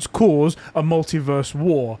variants cause a multiverse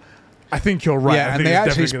war." I think you're right. I Yeah, think and they it's actually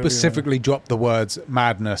definitely gonna be specifically dropped the words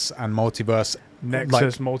madness and multiverse.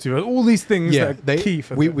 Nexus, multiverse, all these things that are key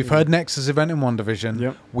for we've heard Nexus event in WandaVision.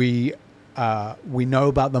 Yep. We know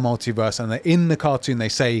about the multiverse, and in the cartoon they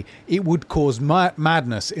say it would cause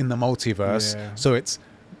madness in the multiverse. Yeah. So it's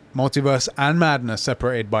multiverse and madness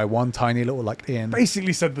separated by one tiny little in.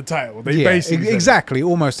 basically said the title. They Yeah, basically said it. exactly,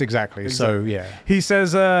 almost exactly. So yeah, He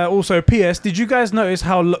says also, P.S. Did you guys notice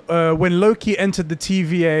how when Loki entered the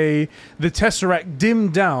TVA, the Tesseract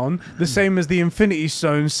dimmed down the same as the Infinity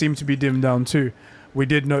Stones seemed to be dimmed down too? We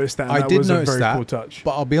did notice that. And I that did was notice a very that, cool touch.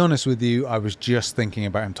 but I'll be honest with you, I was just thinking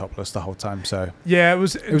about him topless the whole time, so Yeah, it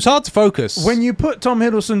was hard to focus. when you put Tom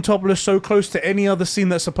Hiddleston topless so close to any other scene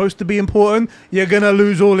that's supposed to be important, you're gonna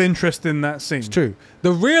lose all interest in that scene. It's true.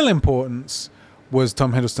 The real importance was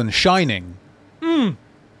Tom Hiddleston shining.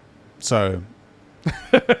 So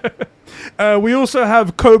We also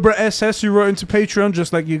have Cobra SS who wrote into Patreon,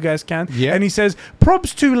 just like you guys can. Yeah. And he says,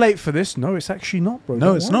 "Prob's too late for this." No, it's actually not, bro. No,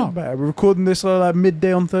 Don't it's worry not. about it. We're recording this like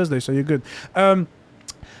midday on Thursday, so you're good. And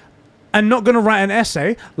not going to write an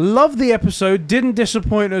essay. Love the episode. Didn't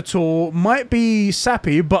disappoint at all. Might be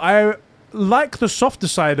sappy, but I like the softer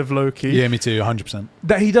side of Loki. yeah, me too, 100%.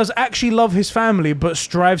 That he does actually love his family, but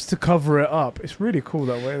strives to cover it up. It's really cool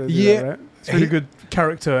that way. They do Yeah. that, right? It's a really good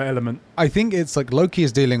character element. I think it's like Loki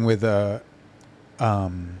is dealing with a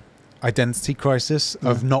identity crisis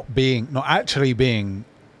of not actually being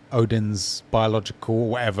Odin's biological,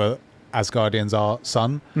 whatever Asgardians are,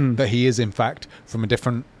 son. That he is in fact from a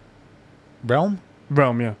different realm.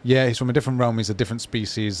 Yeah. Yeah, he's from a different realm. He's a different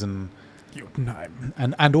species, and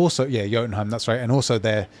also Jotunheim. That's right. And also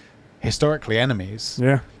they're historically enemies.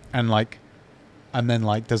 Yeah. And then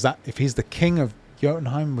does that, if he's the king of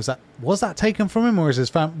Jotunheim, was that taken from him, or is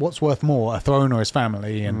his what's worth more, a throne or his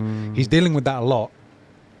family? And he's dealing with that a lot.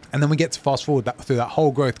 And then we get to fast forward through that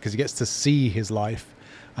whole growth because he gets to see his life,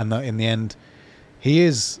 and in the end, he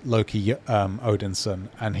is Loki, Odin's son,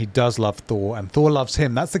 and he does love Thor, and Thor loves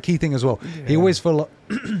him. That's the key thing as well. Yeah. He always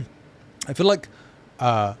I feel like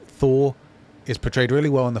Thor is portrayed really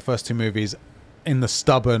well in the first two movies, in the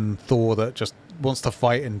stubborn Thor that just wants to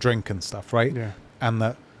fight and drink and stuff, right? Yeah.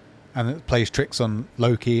 And it plays tricks on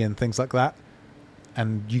Loki and things like that.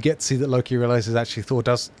 And you get to see that Loki realizes actually Thor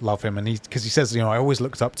does love him, and because he says, I always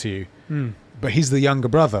looked up to you, but he's the younger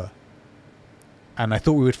brother, and I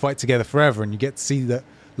thought we would fight together forever. And you get to see that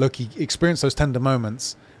Loki experience those tender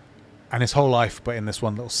moments and his whole life, but in this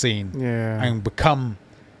one little scene, and become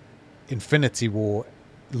Infinity War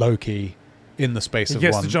Loki in the space He of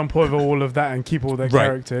gets one. to jump over all of that and keep all their Right,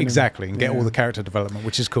 character in him. exactly, and get Yeah. all the character development,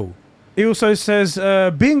 which is cool. He also says,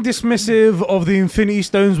 being dismissive of the Infinity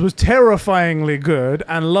Stones was terrifyingly good,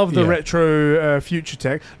 and love the Yeah. retro future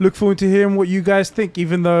tech. Look forward to hearing what you guys think,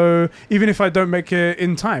 even if I don't make it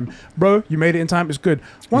in time. Bro, you made it in time, it's good.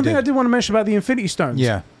 One thing did. I did want to mention about the Infinity Stones.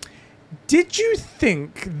 Yeah. Did you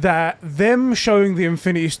think that them showing the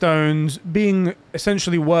Infinity Stones being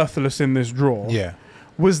essentially worthless in this draw Yeah.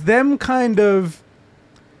 was them kind of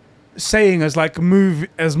saying as like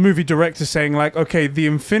movie directors saying like, okay, the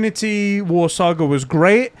Infinity War saga was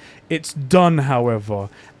great, it's done, however,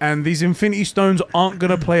 and these Infinity Stones aren't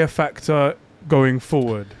gonna play a factor going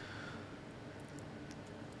forward.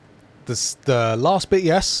 The last bit,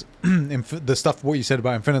 yes. The stuff what you said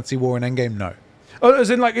about Infinity War and Endgame, no. Oh,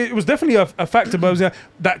 as in, like, it was definitely a factor, but it was,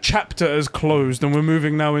 that chapter is closed and we're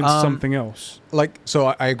moving now into something else. Like,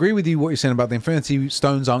 so I agree with you what you're saying about the Infinity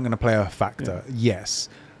Stones aren't going to play a factor. Yeah. Yes.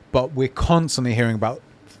 But we're constantly hearing about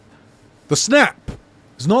the snap.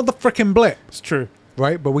 It's not the freaking blip. It's true.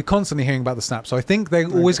 Right? But we're constantly hearing about the snap. So I think they're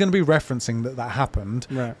always going to be referencing that happened.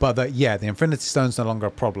 Right. But that, the Infinity Stone's no longer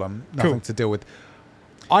a problem. Nothing to deal with.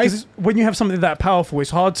 When you have something that powerful, it's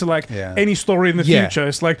hard to any story in the future.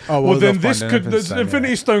 It's like, then this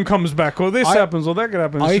Infinity Stone comes back, or this happens, or that could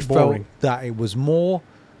happen. It's felt that it was more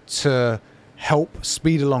to help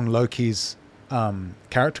speed along Loki's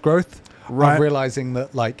character growth. Right. Of realizing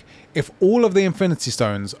that, like, if all of the Infinity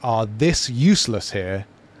Stones are this useless here,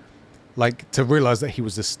 like, to realize that he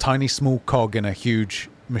was this tiny, small cog in a huge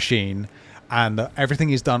machine, and everything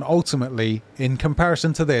he's done ultimately, in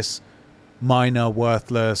comparison to this, minor,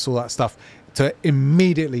 worthless, all that stuff, to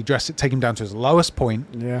immediately take him down to his lowest point,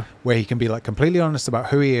 where he can be like completely honest about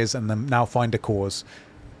who he is, and then now find a cause,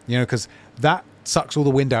 because that sucks all the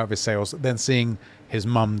wind out of his sails. Then seeing his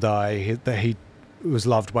mum die, that he was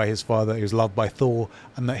loved by his father, he was loved by Thor,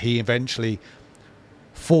 and that he eventually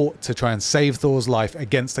fought to try and save Thor's life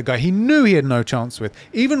against a guy he knew he had no chance with.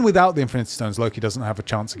 Even without the Infinity Stones, Loki doesn't have a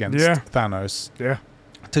chance against Thanos. Yeah,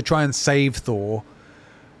 to try and save Thor,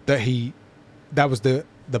 that was the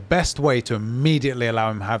best way to immediately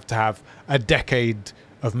allow him to have a decade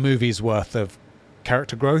of movies worth of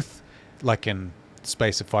character growth, like in the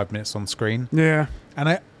space of 5 minutes on screen. Yeah.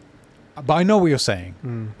 But I know what you're saying.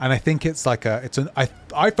 And I think it's like I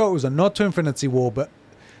felt it was a nod to Infinity War, but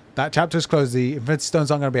that chapter is closed. The Infinity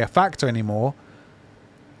Stones aren't going to be a factor anymore.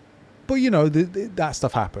 But that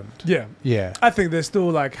stuff happened. Yeah. Yeah. I think there's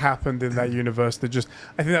still happened in that universe. I think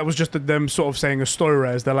that was just them sort of saying a story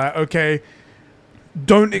res. They're like, okay,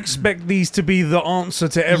 don't expect these to be the answer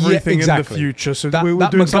to everything in the future. So we're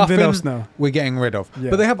doing something else now. We're getting rid of. Yeah.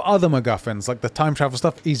 But they have other MacGuffins, like the time travel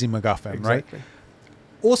stuff, easy MacGuffin, right?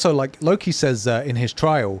 Also, like Loki says in his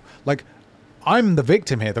trial, like, I'm the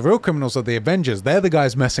victim here. The real criminals are the Avengers. They're the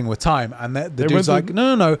guys messing with time. And the dude's like,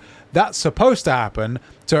 no, that's supposed to happen.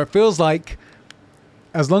 So it feels like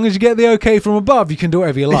as long as you get the okay from above, you can do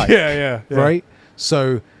whatever you like. Yeah. Right?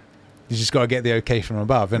 So you just got to get the okay from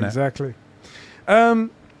above, innit? Exactly.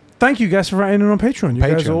 Thank you guys for writing in on Patreon. You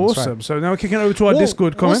guys are awesome. Right. So now we're kicking over to our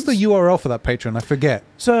Discord comments. What's the URL for that Patreon? I forget.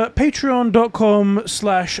 It's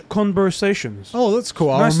patreon.com/conversations. Oh, that's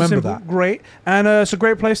cool. I'll remember that. Great. And it's a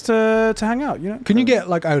great place to hang out. Can you get,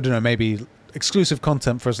 like, I don't know, maybe exclusive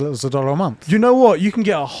content for as little as $1 a month? You know what? You can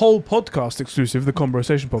get a whole podcast exclusive, the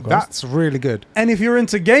Conversation Podcast. That's really good. And if you're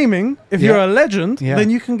into gaming, if you're a legend,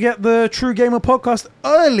 then you can get the True Gamer Podcast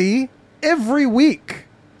early every week.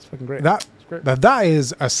 It's fucking great. That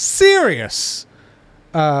is a serious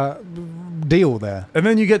deal there. And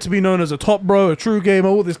then you get to be known as a top bro, a true gamer,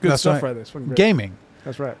 all this good stuff right there. Gaming.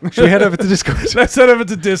 That's right. Should we head over to Discord? Let's head over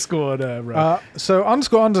to Discord. So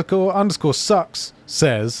 __ sucks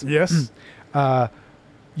says, yes,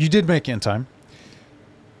 you did make it in time.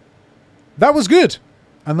 That was good.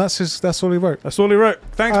 And that's all he wrote. That's all he wrote.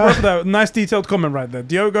 Thanks, bro, for that nice detailed comment right there.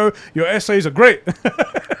 Diogo, your essays are great.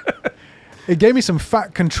 It gave me some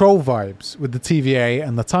Fat Control vibes with the TVA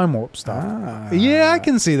and the Time Warp stuff. Yeah, I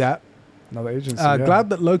can see that. Another agency. Glad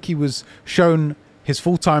that Loki was shown his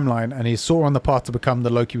full timeline and he's sort of on the path to become the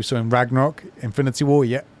Loki we saw in Ragnarok, Infinity War.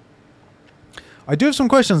 Yeah. I do have some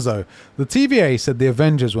questions, though. The TVA said the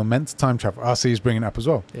Avengers were meant to time travel. I see he's bringing it up as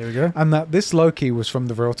well. Here we go. And that this Loki was from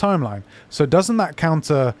the real timeline. So doesn't that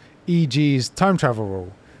counter EG's time travel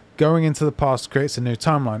rule? Going into the past creates a new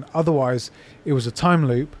timeline. Otherwise, it was a time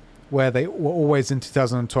loop where they were always in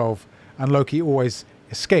 2012 and Loki always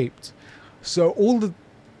escaped. So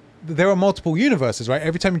there are multiple universes, right?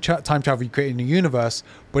 Every time you time travel, you create a new universe.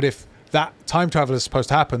 But if that time travel is supposed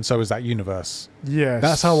to happen, so is that universe. Yes.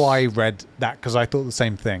 That's how I read that, because I thought the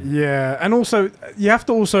same thing. Yeah, and also, you have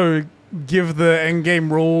to also give the Endgame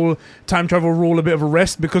rule, time travel rule, a bit of a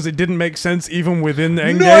rest, because it didn't make sense even within the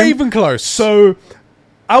Endgame. Not even close. So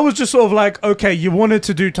I was just sort of like, okay, you wanted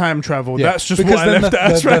to do time travel. Yeah. That's just because what I left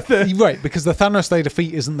as right there. Right, because the Thanos they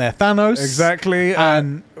defeat isn't their Thanos. Exactly.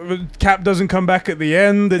 And Cap doesn't come back at the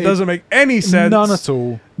end. It doesn't make any sense. None at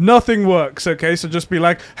all. Nothing works, okay? So just be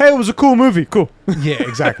like, hey, it was a cool movie. Cool. Yeah,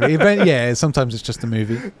 exactly. Sometimes it's just a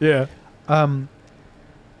movie. Yeah. 1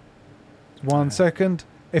 second.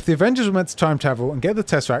 if the Avengers were meant to time travel and get the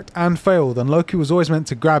Tesseract and fail, then Loki was always meant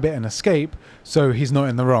to grab it and escape, so he's not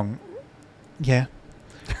in the wrong. Yeah.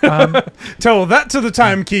 Tell that to the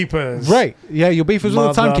timekeepers. Right. Yeah, your beef was with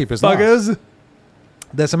the timekeepers. Buggers.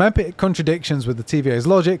 There's some epic contradictions with the TVA's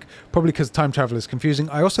logic, probably because time travel is confusing.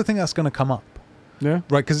 I also think that's going to come up. Yeah.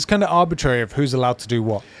 Right, because it's kind of arbitrary of who's allowed to do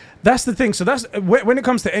what. That's the thing. So that's when it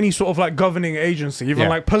comes to any sort of like governing agency, even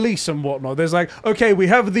like police and whatnot. There's like, okay, we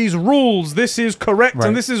have these rules. This is correct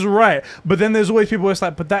and this is right. But then there's always people that's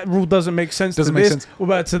like, but that rule doesn't make sense. Doesn't make sense. What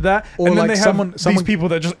about to that? Or and then like they have these people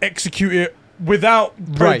that just execute it without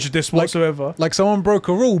prejudice whatsoever. Like someone broke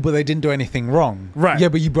a rule, but they didn't do anything wrong. Right. Yeah,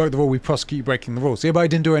 but you broke the rule. We prosecute you breaking the rules. Yeah, but I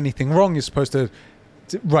didn't do anything wrong. You're supposed to.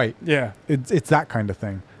 Right. Yeah. It's that kind of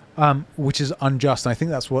thing, which is unjust. And I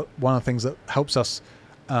think that's one of the things that helps us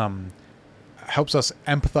empathize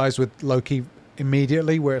with Loki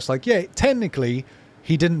immediately, where it's like, yeah, technically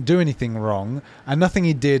he didn't do anything wrong, and nothing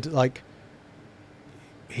he did, like,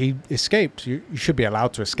 he escaped. You should be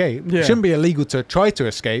allowed to escape. Yeah. It shouldn't be illegal to try to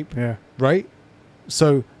escape. Yeah. Right?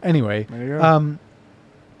 So, anyway. There you go.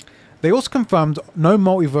 They also confirmed no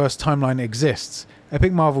multiverse timeline exists.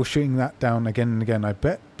 Epic Marvel shooting that down again and again. I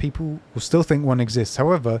bet people will still think one exists.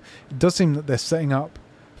 However, it does seem that they're setting up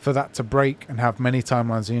for that to break and have many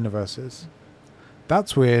timelines and universes.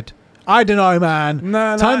 That's weird. I don't know, man.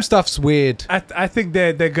 Time stuff's weird. I think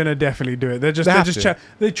they're gonna definitely do it. They're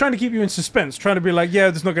trying to keep you in suspense, trying to be like, yeah,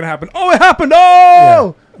 this is not gonna happen. Oh, it happened.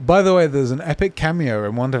 Oh. Yeah. By the way, there's an epic cameo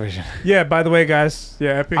in WandaVision. Yeah. By the way, guys.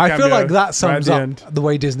 Yeah. Epic. I cameo feel like that sums right up the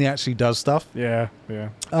way Disney actually does stuff. Yeah. Yeah.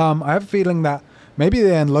 I have a feeling that maybe at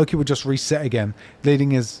the end Loki would just reset again, leading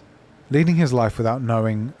his life without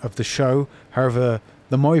knowing of the show. However,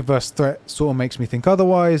 the multiverse threat sort of makes me think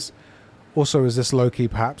otherwise. Also, is this Loki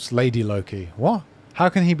perhaps Lady Loki? What? How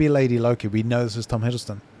can he be Lady Loki? We know this is Tom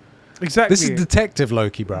Hiddleston. Exactly. This is Detective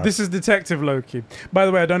Loki, bro. This is Detective Loki. By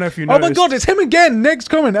the way, I don't know if you know. noticed. Oh my god, it's him again! Next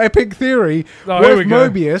comment, epic theory. Oh, here we go.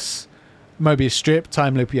 Mobius strip,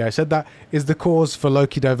 time loop, yeah, I said that, is the cause for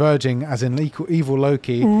Loki diverging, as in evil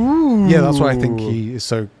Loki. Ooh. Yeah, that's why I think he is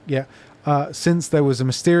so, yeah. Since there was a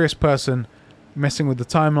mysterious person messing with the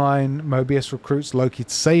timeline, Mobius recruits Loki to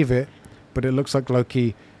save it, but it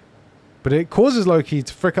causes Loki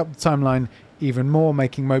to frick up the timeline even more,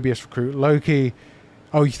 making Mobius recruit Loki.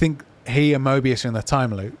 Oh, you think he and Mobius are in the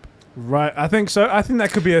time loop? Right, I think so. I think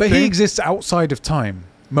that could be a thing. But he exists outside of time.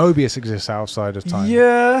 Mobius exists outside of time.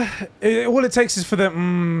 Yeah. All it takes is for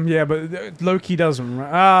them. Yeah, but Loki doesn't.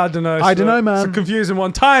 I don't know. I don't know, man. It's a confusing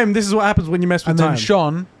one. Time. This is what happens when you mess with time. And then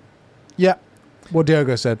Sean. Yeah. What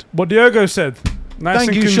Diogo said. Nice. Thank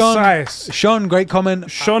and you, concise. Sean, great comment.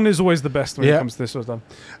 Sean is always the best when it comes to this sort of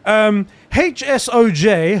stuff.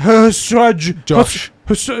 HSOJ, Josh.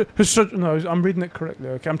 No, I'm reading it correctly.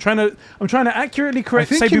 Okay, I'm trying to accurately correct. I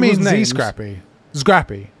think say you people's mean names. Scrappy.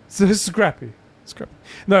 So this is Scrappy.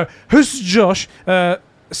 No, Josh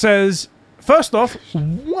says. First off,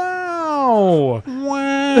 wow.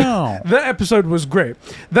 That episode was great.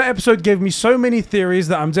 That episode gave me so many theories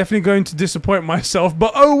that I'm definitely going to disappoint myself,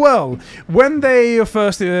 but oh well. When they were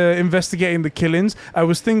first investigating the killings, I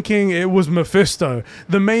was thinking it was Mephisto.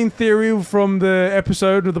 The main theory from the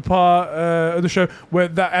episode of the part of the show where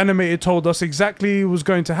that animated told us exactly what was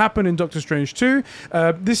going to happen in Doctor Strange 2.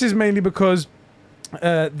 This is mainly because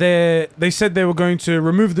they said they were going to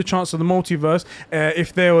remove the chance of the multiverse.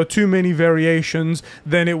 If there were too many variations,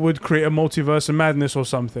 then it would create a multiverse of madness or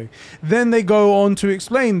something. Then they go on to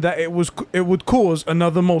explain that it would cause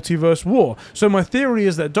another multiverse war. So my theory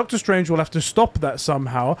is that Doctor Strange will have to stop that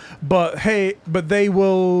somehow. But they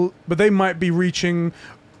might be reaching.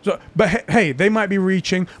 They might be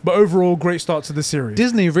reaching, but overall, great start to the series.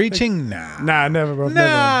 Disney reaching? Nah, never, bro.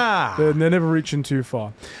 Nah. They're never reaching too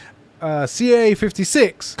far. CA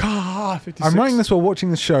 56. 56. I'm writing this while watching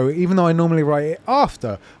the show, even though I normally write it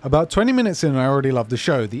after. About 20 minutes in, I already love the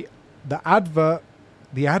show. The advert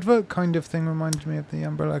kind of thing reminds me of the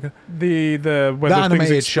Umbrella. The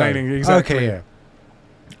animated show. Exactly. Okay,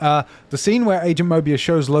 yeah. The scene where Agent Mobius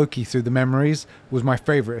shows Loki through the memories was my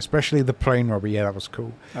favorite, especially the plane robbery. Yeah, that was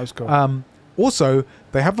cool. Also,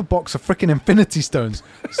 they have a box of freaking Infinity Stones.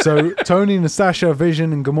 So Tony, Natasha,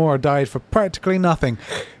 Vision, and Gamora died for practically nothing.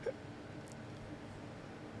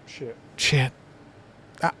 Shit.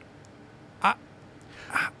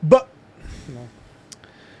 But no.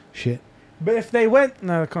 Shit. But if they went,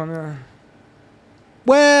 no, I can't.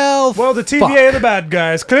 Well, the TVA are the bad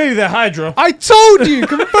guys. Clearly, they're Hydra. I told you,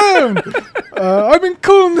 confirmed. I've been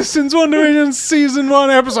calling this since WandaVision season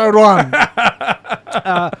 1, episode 1.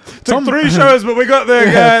 Took 3 shows, but we got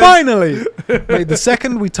there, guys. Finally. Wait, the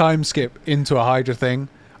second we time skip into a Hydra thing,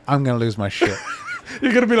 I'm gonna lose my shit.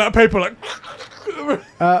 You're gonna be like paper, like.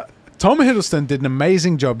 Tom Hiddleston did an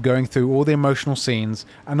amazing job going through all the emotional scenes,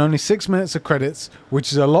 and only 6 minutes of credits,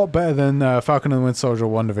 which is a lot better than Falcon and the Winter Soldier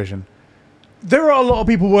or WandaVision. There are a lot of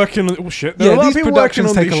people working on. Oh shit! There are a lot of these people working productions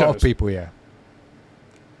on take these a lot shows. of people. Yeah.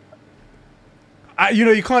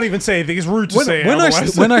 You can't even say anything. It's rude to say.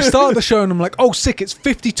 When I start the show and I'm like, oh, sick! It's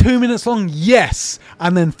 52 minutes long. Yes,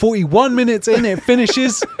 and then 41 minutes in, it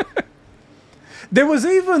finishes. There was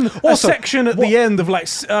even a section at the end of I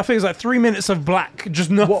think it's like 3 minutes of black,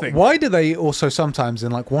 just nothing. Why do they also sometimes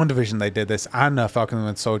in like WandaVision they did this and Falcon and the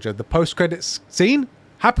Winter Soldier, the post-credits scene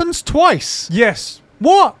happens twice? Yes.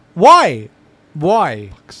 What? Why?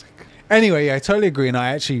 Anyway, I totally agree,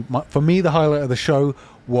 and for me the highlight of the show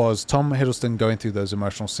was Tom Hiddleston going through those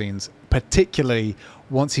emotional scenes, particularly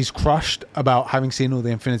once he's crushed about having seen all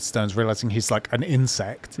the Infinity Stones, realizing he's like an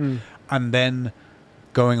insect, and then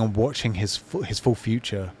going and watching his full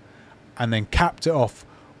future, and then capped it off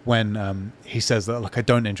when he says that, like, I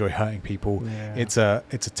don't enjoy hurting people. Yeah. It's a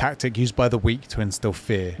tactic used by the weak to instill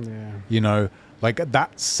fear. Yeah. You know, like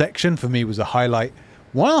that section for me was a highlight.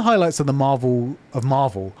 One of the highlights of Marvel.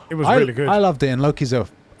 It was really good. I loved it, and Loki's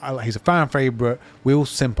he's a fan favorite. We all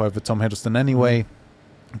simp over Tom Hiddleston anyway.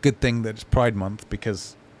 Good thing that it's Pride Month,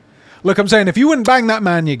 because look, I'm saying if you wouldn't bang that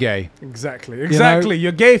man, you're gay. Exactly. You know?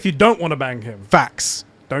 You're gay if you don't want to bang him. Facts.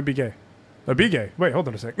 Don't be gay. Don't be gay. Wait, hold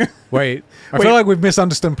on a sec. Wait, I feel like we've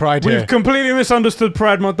misunderstood Pride here. We've completely misunderstood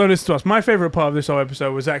Pride Month. Don't listen to us. My favorite part of this whole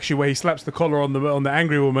episode was actually where he slaps the collar on the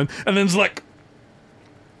angry woman and then's like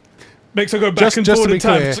makes her go back and just forward to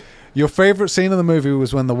be in time. clear, your favorite scene of the movie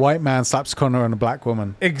was when the white man slaps Connor on a black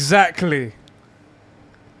woman. Exactly.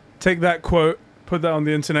 Take that quote, put that on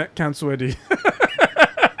the internet, cancel Eddie.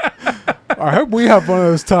 I hope we have one of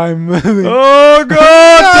those times. Oh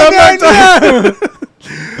God! No.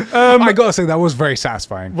 I gotta say that was very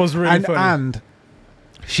satisfying. Was really funny. And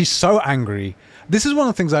she's so angry. This is one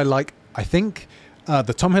of the things I like. I think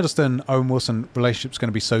the Tom Hiddleston Owen Wilson relationship is going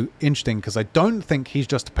to be so interesting, because I don't think he's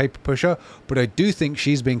just a paper pusher, but I do think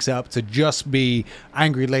she's being set up to just be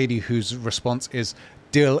angry lady whose response is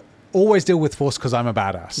always deal with force because I'm a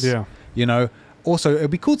badass. Yeah. You know. Also, it'd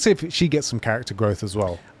be cool to see if she gets some character growth as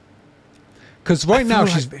well. Because right now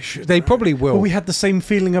they probably will. But we had the same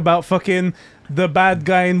feeling about fucking the bad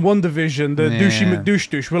guy in WandaVision, the douchey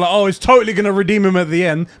McDouche. We're like, oh, it's totally going to redeem him at the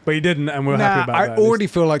end, but he didn't, and we're happy about that. I already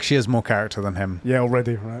feel like she has more character than him. Yeah,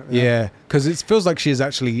 already, right? Yeah, because it feels like she is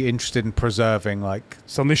actually interested in preserving, like...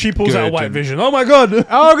 Suddenly she pulls out a White Vision. Oh my God!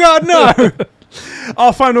 Oh God, no!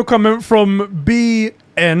 Our final comment from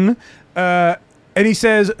BN. And he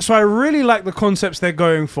says, so I really like the concepts they're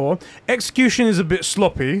going for. Execution is a bit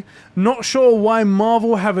sloppy. Not sure why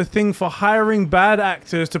Marvel have a thing for hiring bad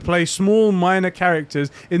actors to play small, minor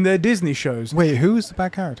characters in their Disney shows. Wait, who's the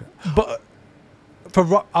bad character? But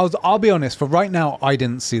I'll be honest, for right now, I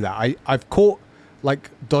didn't see that. I've caught, like,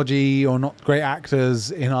 dodgy or not great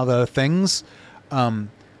actors in other things. But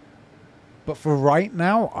for right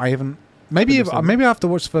now, I haven't... Maybe I have to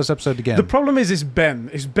watch the first episode again. The problem is, it's Ben.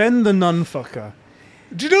 It's Ben the nun fucker.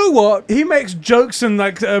 Do you know what? He makes jokes and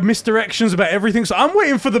like misdirections about everything. So I'm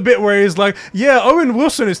waiting for the bit where he's like, "Yeah, Owen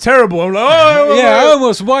Wilson is terrible." I'm like, "Oh, yeah,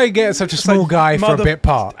 almost. Why get such a small guy for a bit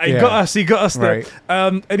part?" He got us there. Right.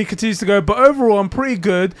 And he continues to go, "But overall, I'm pretty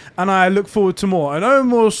good, and I look forward to more." And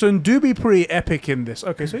Owen Wilson do be pretty epic in this.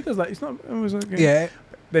 Okay, so he does that. He's not. Yeah.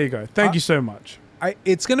 There you go. Thank you so much.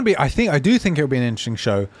 It's going to be. I do think it'll be an interesting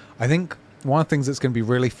show. I think one of the things that's going to be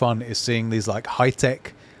really fun is seeing these like high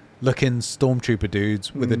tech looking stormtrooper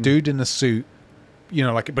dudes with a dude in a suit, you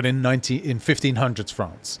know, like, but in 1500s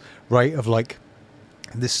France, right? Of like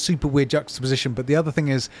this super weird juxtaposition. But the other thing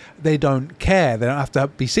is they don't care. They don't have to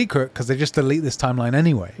be secret because they just delete this timeline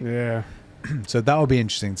anyway. Yeah. So that will be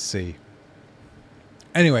interesting to see.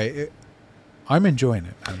 Anyway, I'm enjoying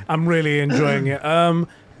it, man. I'm really enjoying it. Out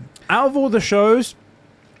of all the shows,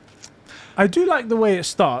 I do like the way it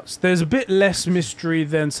starts. There's a bit less mystery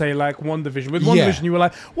than, say, like WandaVision. With WandaVision, you were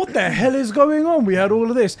like, what the hell is going on? We had all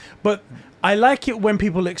of this. But I like it when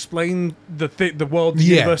people explain the world, the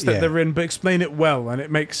universe that they're in, but explain it well, and it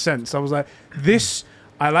makes sense. I was like,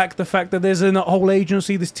 I like the fact that there's a whole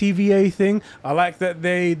agency, this TVA thing. I like that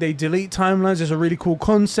they delete timelines. It's a really cool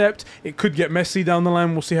concept. It could get messy down the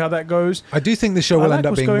line. We'll see how that goes. I do think the show will end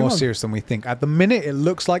up being more serious than we think. At the minute, it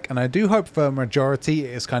looks like, and I do hope for a majority,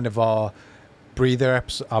 it is kind of our breather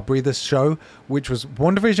show, which was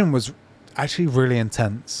WandaVision was actually really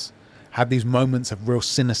intense. Had these moments of real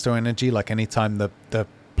sinister energy, like anytime the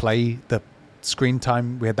screen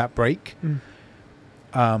time, we had that break.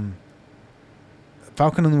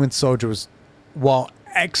 Falcon and the Winter Soldier was, while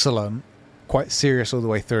excellent, quite serious all the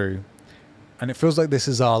way through. and it feels like this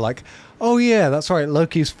is our like, oh yeah, that's right,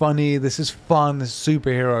 Loki's funny, this is fun, this is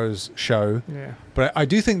superheroes show. Yeah. But I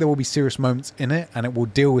do think there will be serious moments in it, and it will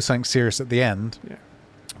deal with something serious at the end. Yeah.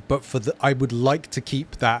 But I would like to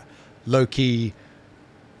keep that Loki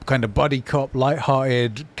kind of buddy cop,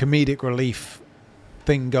 lighthearted, comedic relief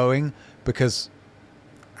thing going, because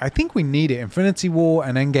I think we need it. Infinity War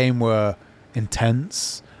and Endgame were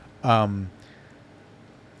intense.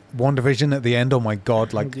 WandaVision at the end, oh my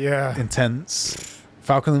god, like intense.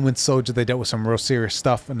 Falcon and Winter Soldier, they dealt with some real serious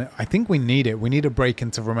stuff, and I think we need it. We need a break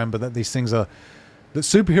and to remember that these things are, that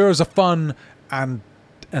superheroes are fun and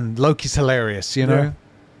Loki's hilarious, you know?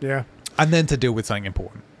 Yeah. And then to deal with something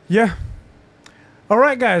important. Yeah. All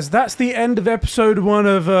right, guys, that's the end of episode 1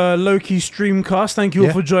 of Loki Streamcast. Thank you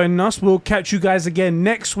all for joining us. We'll catch you guys again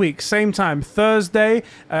next week, same time, Thursday,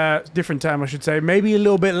 different time, I should say, maybe a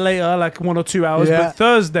little bit later, like 1 or 2 hours, but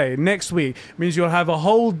Thursday next week means you'll have a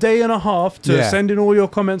whole day and a half to send in all your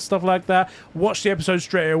comments, stuff like that. Watch the episode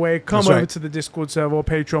straight away. Come over to the Discord server or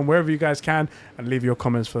Patreon, wherever you guys can, and leave your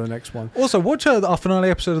comments for the next one. Also, watch our finale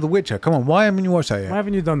episode of The Witcher. Come on, why haven't you watched that yet? Why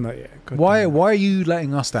haven't you done that yet? Why are you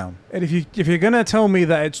letting us down? And if you're gonna tell me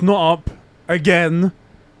that it's not up again,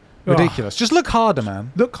 ridiculous. Just look harder,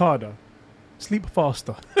 man. Look harder. Sleep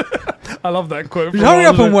faster. I love that quote. Hurry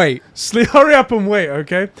up and wait. Hurry up and wait.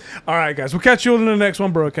 Okay. All right, guys. We'll catch you all in the next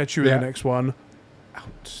one, bro. Catch you in the next one.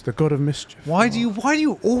 Out. The God of Mischief. Why do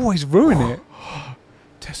you always ruin it?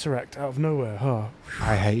 Tesseract out of nowhere. Huh?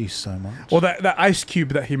 I hate you so much. Or that ice cube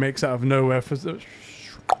that he makes out of nowhere for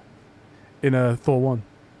in Thor 1.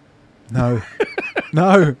 No.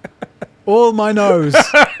 No. All my nose.